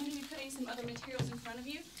test, I'm going to be putting some other materials in front of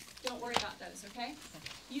you. Don't worry about those, okay?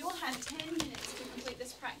 You will have 10 minutes to complete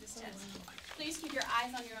this practice test. Please keep your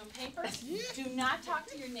eyes on your own paper. Do not talk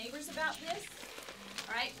to your neighbors about this.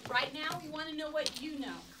 All right? Right now, we want to know what you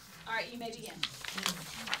know. All right, you may begin.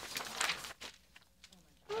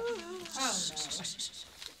 Oh, no.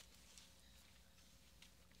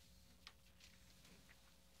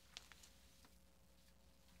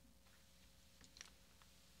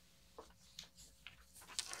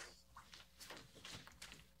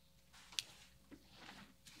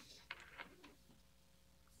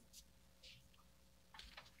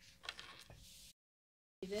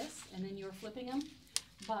 This, and then you were flipping them,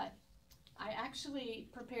 but I actually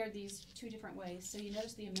prepared these 2 different ways. So you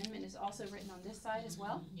notice the amendment is also written on this side as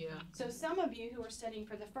well. Yeah. So some of you who were studying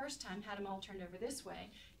for the first time had them all turned over this way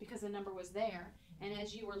because the number was there, and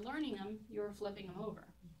as you were learning them, you were flipping them over.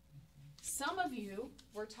 Some of you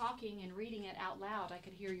were talking and reading it out loud. I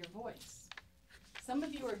could hear your voice. Some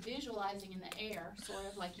of you are visualizing in the air, sort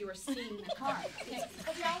of like you were seeing the card. Okay?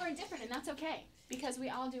 But y'all are different, and that's okay, because we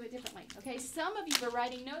all do it differently. Okay? Some of you were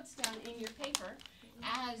writing notes down in your paper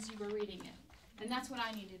as you were reading it. And that's what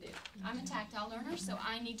I need to do. I'm a tactile learner, so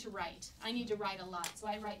I need to write. I need to write a lot. So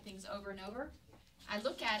I write things over and over. I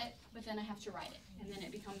look at it, but then I have to write it. And then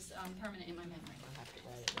it becomes permanent in my memory.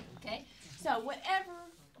 Okay? So whatever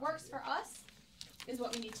works for us is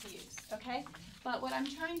what we need to use. Okay? But what I'm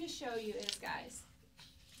trying to show you is, guys,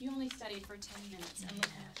 you only studied for 10 minutes, and look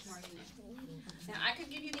how much more you knew. Now, I could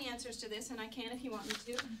give you the answers to this, and I can if you want me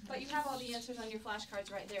to, but you have all the answers on your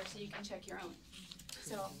flashcards right there, so you can check your own.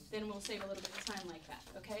 So then we'll save a little bit of time like that,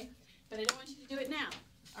 okay? But I don't want you to do it now,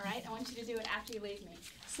 all right? I want you to do it after you leave me.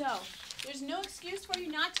 So There's no excuse for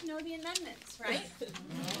you not to know the amendments, right?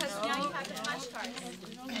 Because now you have the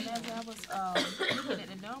flashcards. And as I was looking at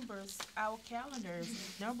the numbers, our calendars,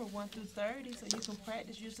 number 1 through 30, so you can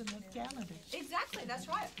practice using the calendar. Exactly, that's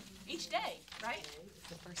right. Each day, right?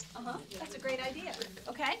 That's a great idea.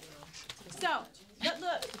 Okay? So, but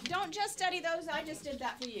look, don't just study those I just did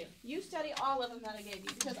that for you. You study all of them that I gave you,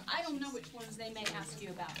 because I don't know which ones they may ask you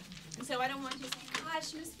about. And so I don't want you to say,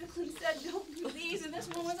 gosh, Miss Bicklin said don't do these, and this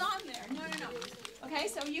one was on there. No, no, no. Okay,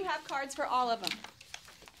 so you have cards for all of them.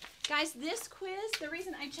 Guys, this quiz, the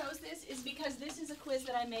reason I chose this is because this is a quiz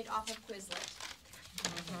that I made off of Quizlet.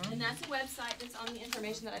 And that's a website that's on the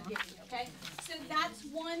information that I've given you, okay? So that's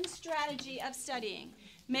one strategy of studying.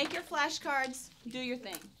 Make your flashcards, do your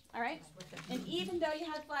thing, all right? And even though you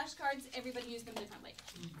had flashcards, everybody used them differently,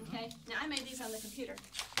 okay? Now, I made these on the computer.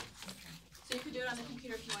 So you could do it on the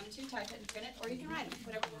computer if you wanted to, type it and print it, or you can write them,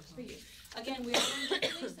 whatever works for you. Again, we are learning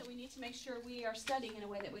differently, so we need to make sure we are studying in a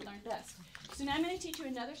way that we learn best. So now I'm going to teach you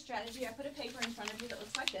another strategy. I put a paper in front of you that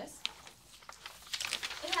looks like this.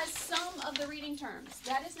 It has some of the reading terms.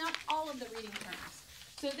 That is not all of the reading terms.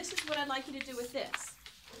 So this is what I'd like you to do with this.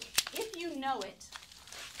 If you know it,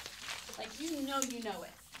 like you know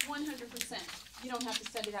it, 100%. You don't have to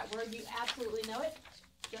study that word. You absolutely know it.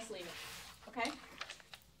 Just leave it, okay?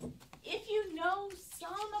 If you know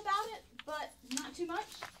some about it, but not too much,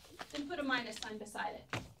 then put a minus sign beside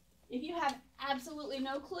it. If you have absolutely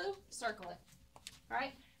no clue, circle it, all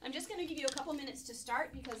right? I'm just going to give you a couple minutes to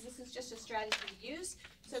start because this is just a strategy to use.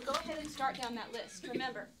 So go ahead and start down that list.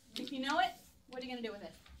 Remember, if you know it, what are you going to do with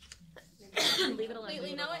it? Leave it alone.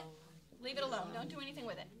 Completely know it? Leave it alone. Don't do anything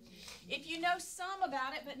with it. If you know some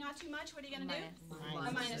about it but not too much, what are you going to do?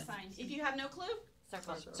 A minus sign. If you have no clue,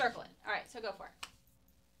 circle it. All right, so go for it.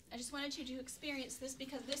 I just wanted you to experience this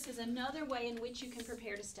because this is another way in which you can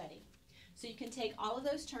prepare to study. So you can take all of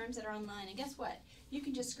those terms that are online, and guess what? You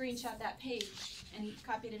can just screenshot that page and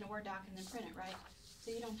copy it in a Word doc and then print it, right?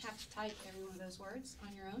 So you don't have to type every one of those words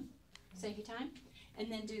on your own. Save you time.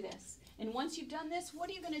 And then do this. And once you've done this, what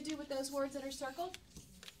are you going to do with those words that are circled?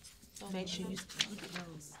 Make sure you look at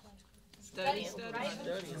those. Study, right?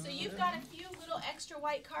 So you've got a few little extra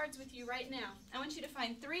white cards with you right now. I want you to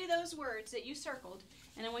find 3 of those words that you circled,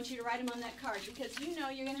 and I want you to write them on that card because you know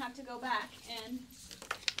you're going to have to go back and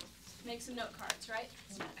make some note cards, right?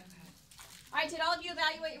 Okay. All right, did all of you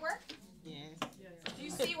evaluate your work? Yes. Do you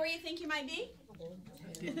see where you think you might be?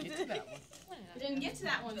 Didn't get to that one. You didn't get to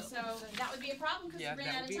that one, so that would be a problem because you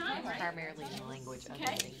ran out of time, right? Primarily in language other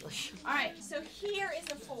Okay. than English. All right, so here is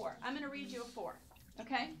a 4. I'm going to read you a 4,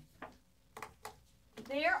 okay?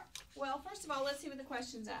 Well, first of all, let's see what the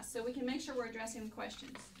questions ask so we can make sure we're addressing the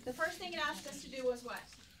questions. The first thing it asked us to do was what?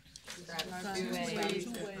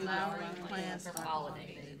 Flowering plants are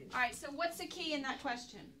pollinated. All right, so what's the key in that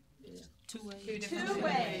question? 2 ways. 2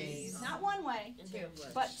 ways. Not one way, Two.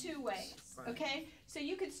 but 2 ways, okay? So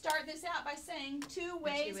you could start this out by saying 2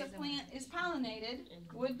 ways a plant is pollinated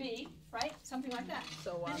would be, right? Something like that.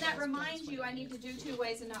 Then that reminds you I need to do 2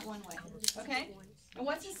 ways and not 1 way, okay? And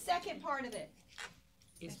what's the second part of it?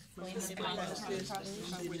 All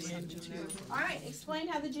right, explain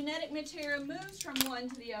how the genetic material moves from one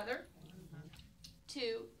to the other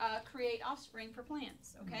to create offspring for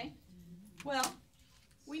plants, okay? Well,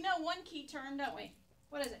 we know one key term, don't we?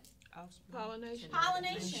 What is it? Pollination.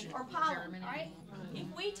 Pollination or pollen, all right? If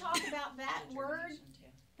we talk about that word,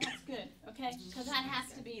 that's good, okay? Because that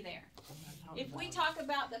has to be there. If we talk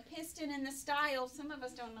about the piston and the style, some of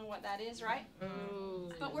us don't know what that is, right?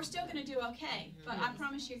 But we're still going to do okay. But I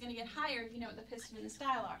promise you're going to get higher if you know what the piston and the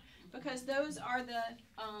style are. Because those are the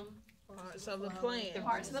Parts of the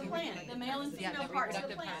plant. the male and female parts of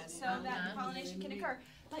the plant, so that pollination can occur.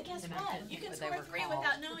 But guess what? You can score 3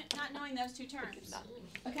 without not knowing those 2 terms.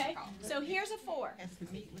 Okay? So here's a 4.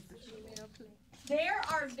 There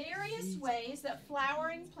are various ways that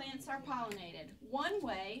flowering plants are pollinated. One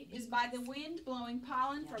way is by the wind blowing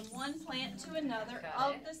pollen from one plant to another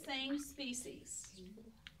of the same species.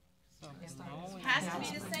 Has to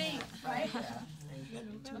be the same, right?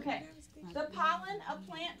 Okay. The pollen a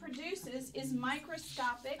plant produces is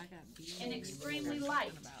microscopic and extremely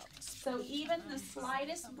light. So even the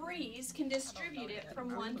slightest breeze can distribute it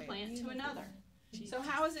from one plant to another. So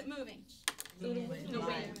how is it moving? The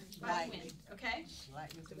wind, by the wind, okay?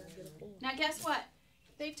 Now guess what?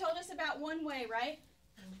 They've told us about 1 way, right?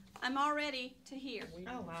 I'm all ready to hear.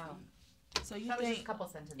 Oh, wow. So you That was just think a couple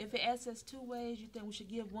sentences. if it asks us 2 ways, you think we should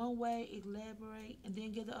give 1 way, elaborate, and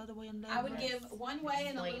then give the other way, elaborate? I would give 1 way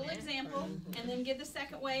and a little example, and then give the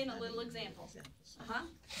second way and a little example.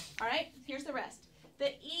 All right, here's the rest.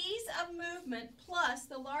 The ease of movement plus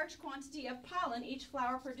the large quantity of pollen each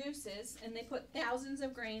flower produces, and they put thousands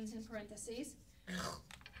of grains in parentheses.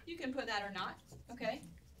 You can put that or not, okay?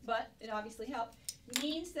 But it obviously helped.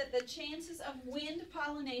 Means that the chances of wind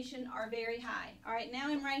pollination are very high. All right, now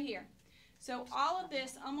I'm right here. So all of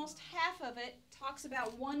this, almost half of it, talks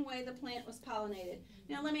about one way the plant was pollinated.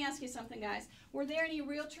 Now let me ask you something, guys. Were there any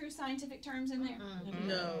real true scientific terms in there?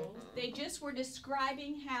 No. They just were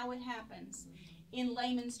describing how it happens in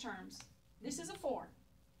layman's terms. This is a 4.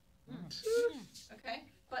 Okay?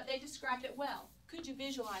 But they described it well. Could you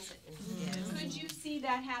visualize it? Yes. Could you see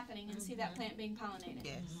that happening and see that plant being pollinated?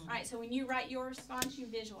 Yes. All right, so when you write your response, you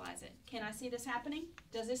visualize it. Can I see this happening?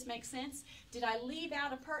 Does this make sense? Did I leave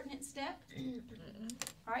out a pertinent step?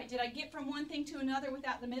 All right, did I get from one thing to another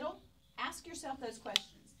without the middle? Ask yourself those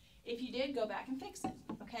questions. If you did, go back and fix it,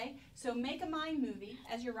 okay? So make a mind movie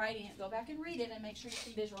as you're writing it. Go back and read it and make sure you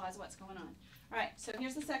can visualize what's going on. All right, so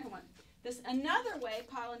here's the second one. Another way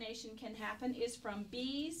pollination can happen is from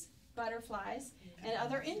bees, butterflies, and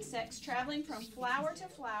other insects traveling from flower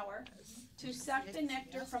to suck the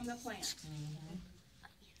nectar from the plant.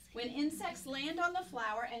 When insects land on the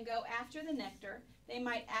flower and go after the nectar, they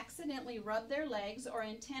might accidentally rub their legs or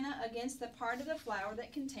antenna against the part of the flower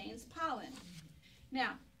that contains pollen.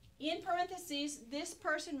 Now, in parentheses, this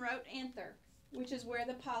person wrote anther, which is where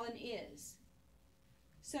the pollen is.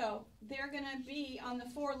 So they're going to be on the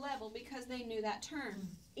 4 level because they knew that term.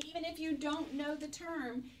 Even if you don't know the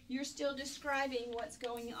term, you're still describing what's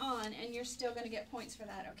going on, and you're still going to get points for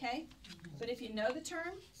that, okay? But if you know the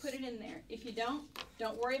term, put it in there. If you don't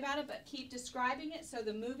worry about it, but keep describing it so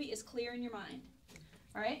the movie is clear in your mind.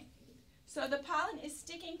 All right? So the pollen is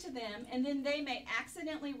sticking to them, and then they may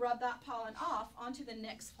accidentally rub that pollen off onto the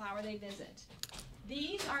next flower they visit.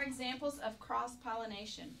 These are examples of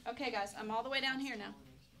cross-pollination. Okay, guys, I'm all the way down here now.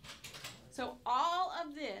 So all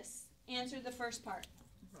of this answered the first part.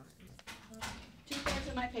 2/3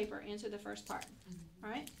 of my paper answered the first part. All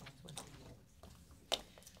right?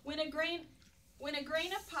 When a grain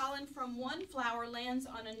of pollen from one flower lands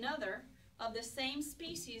on another of the same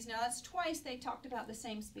species, now that's twice they talked about the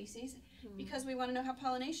same species because we want to know how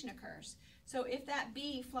pollination occurs. So if that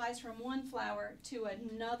bee flies from one flower to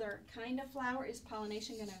another kind of flower, is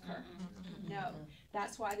pollination going to occur? No.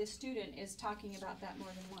 That's why this student is talking about that more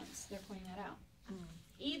than once. They're pointing that out.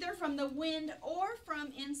 Either from the wind or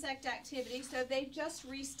from insect activity. So they just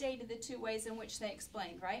restated the 2 ways in which they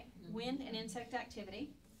explained, right? Wind and insect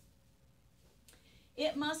activity.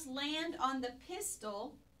 It must land on the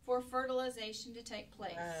pistil for fertilization to take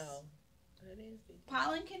place. Wow. That is big.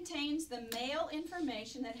 Pollen contains the male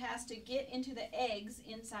information that has to get into the eggs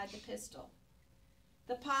inside the pistil.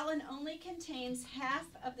 The pollen only contains half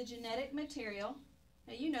of the genetic material.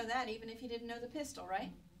 Now you know that even if you didn't know the pistil,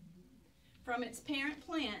 right? From its parent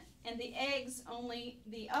plant, and the eggs only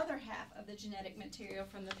the other half of the genetic material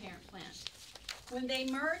from the parent plant. When they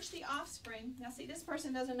merge the offspring, now see, this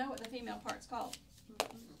person doesn't know what the female part's called.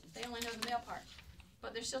 They only know the male part.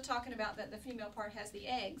 But they're still talking about that the female part has the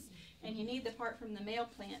eggs, and you need the part from the male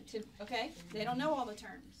plant to, okay? They don't know all the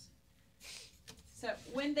terms. So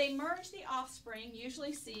when they merge the offspring,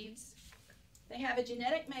 usually seeds, they have a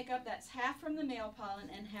genetic makeup that's half from the male pollen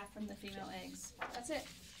and half from the female eggs. That's it.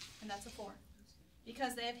 And that's a 4.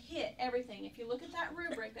 Because they have hit everything. If you look at that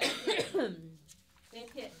rubric,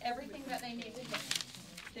 they've hit everything that they need to hit.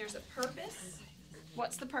 There's a purpose.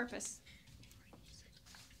 What's the purpose?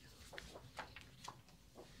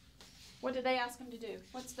 What did they ask them to do?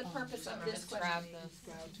 What's the purpose of this question?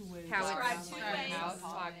 Describe 2 ways. And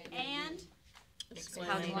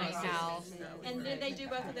how. And did they do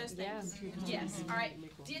both of those things? Yes. All right.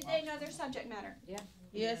 Did they know their subject matter? Yeah.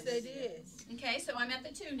 Yes, they did. Okay, so I'm at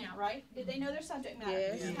the 2 now, right? Did they know their subject matter?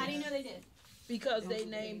 Yes. How do you know they did? Because they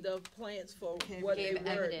named the plants for what they Gave were,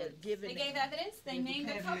 evidence. but given They gave evidence. They named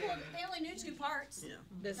a couple of, they only knew 2 parts. the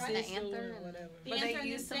Right. The sizzle anther or whatever. The But answer they and the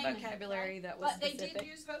used some statement, vocabulary right? that was But they specific. did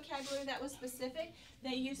use vocabulary that was specific.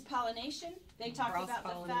 They used pollination. They talked about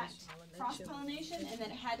the fact cross-pollination, and that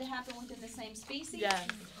it had to happen within the same species. Yeah.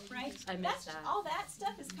 Right? I missed that. All that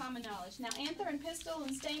stuff is common knowledge. Now, anther and pistil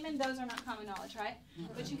and stamen, those are not common knowledge, right?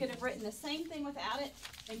 But you could have written the same thing without it,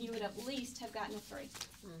 and you would at least have gotten a 3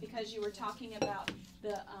 because you were talking about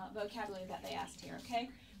the vocabulary that they asked here, okay?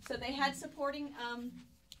 So they had supporting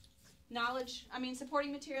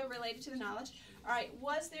supporting material related to the knowledge. All right,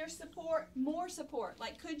 was there more support?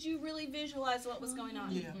 Like, could you really visualize what was going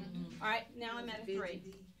on? Yeah. All right, now I'm at a 3.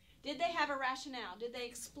 Did they have a rationale? Did they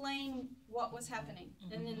explain what was happening?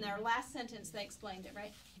 And in their last sentence, they explained it,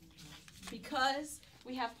 right? Because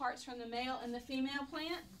we have parts from the male and the female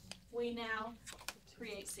plant, we now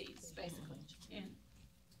create seeds, basically. Yeah.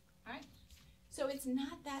 All right. it's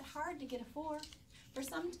not that hard to get a 4. For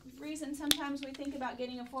some reason, sometimes we think about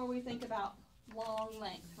getting a 4, we think about long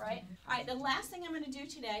length, right? All right, the last thing I'm going to do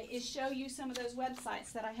today is show you some of those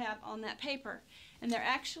websites that I have on that paper. And they're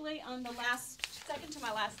actually on the second to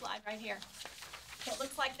my last slide right here. So it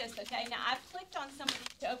looks like this, okay? Now, I've clicked on some of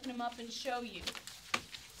these to open them up and show you.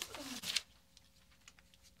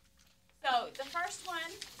 So the first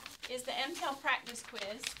one is the MTEL practice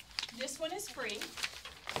quiz. This one is free.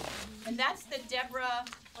 And that's the Deborah,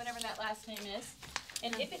 whatever that last name is.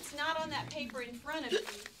 And if it's not on that paper in front of you,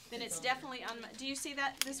 then it's definitely on do you see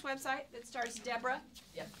this website that starts Deborah?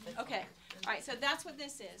 Yep. Okay. All right, so that's what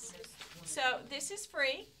this is. So this is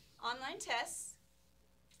free, online tests.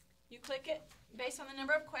 You click it based on the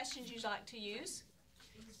number of questions you'd like to use,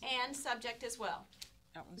 and subject as well.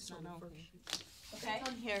 That one's not on. Okay? It's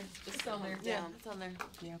on here. It's on there. Yeah, it's on there.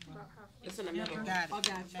 Yeah, It's in the middle. got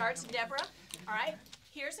it. Starts Deborah. All right.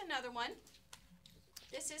 Here's another one.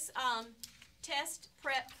 This is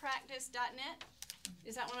testpreppractice.net.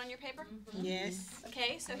 Is that one on your paper? Yes.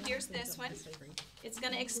 Okay, so here's this one. It's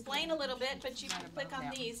going to explain a little bit, but you can click on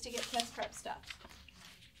these to get test prep stuff.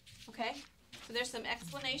 Okay? So there's some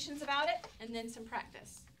explanations about it, and then some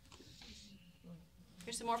practice.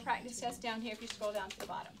 Here's some more practice tests down here if you scroll down to the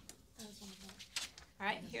bottom. All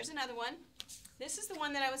right, here's another one. This is the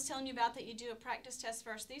one that I was telling you about that you do a practice test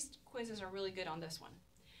first. These quizzes are really good on this one.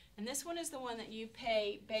 And this one is the one that you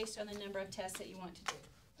pay based on the number of tests that you want to do.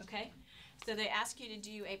 Okay? So they ask you to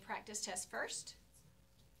do a practice test first.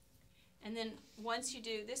 And then once you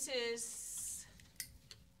do, this is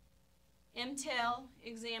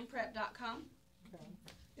mtelexamprep.com.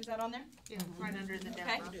 Is that on there? Yeah, right under the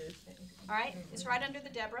Okay. Deborah. All right, it's right under the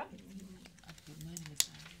Deborah.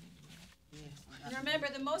 And remember,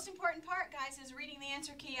 the most important part, guys, is reading the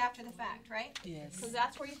answer key after the fact, right? Yes. Because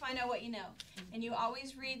that's where you find out what you know. And you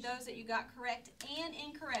always read those that you got correct and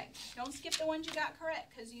incorrect. Don't skip the ones you got correct,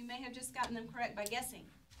 because you may have just gotten them correct by guessing.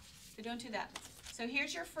 So don't do that. So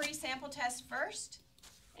here's your free sample test first,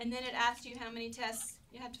 and then it asks you how many tests,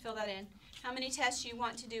 you have to fill that in, how many tests you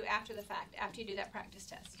want to do after the fact, after you do that practice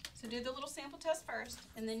test. So do the little sample test first,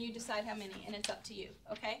 and then you decide how many, and it's up to you,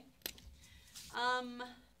 okay?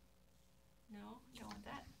 No, I don't want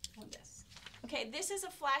that. I want this. Okay, this is a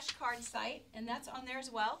flashcard site, and that's on there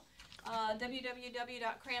as well.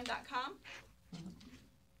 www.cram.com.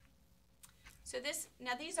 So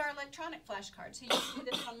now these are electronic flashcards, so you can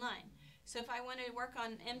do this online. So if I want to work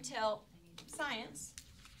on MTEL Science,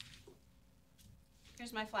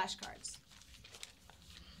 here's my flashcards.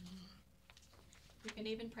 You can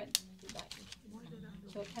even print them if you'd like.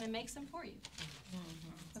 So it kind of makes them for you.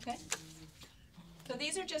 Okay? So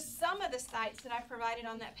these are just some of the sites that I provided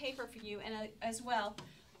on that paper for you, and as well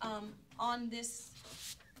on this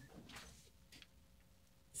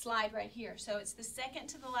slide right here. So it's the second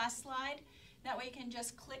to the last slide. That way you can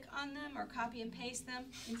just click on them or copy and paste them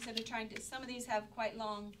instead of trying to. Some of these have quite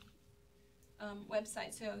long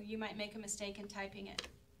websites, so you might make a mistake in typing it.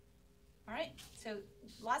 All right, so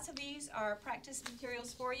lots of these are practice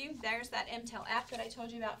materials for you. There's that MTEL app that I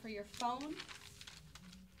told you about for your phone.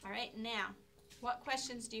 All right, now, what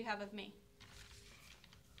questions do you have of me?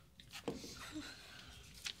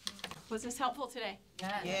 Was this helpful today?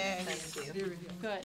 Yeah. Yes. Good.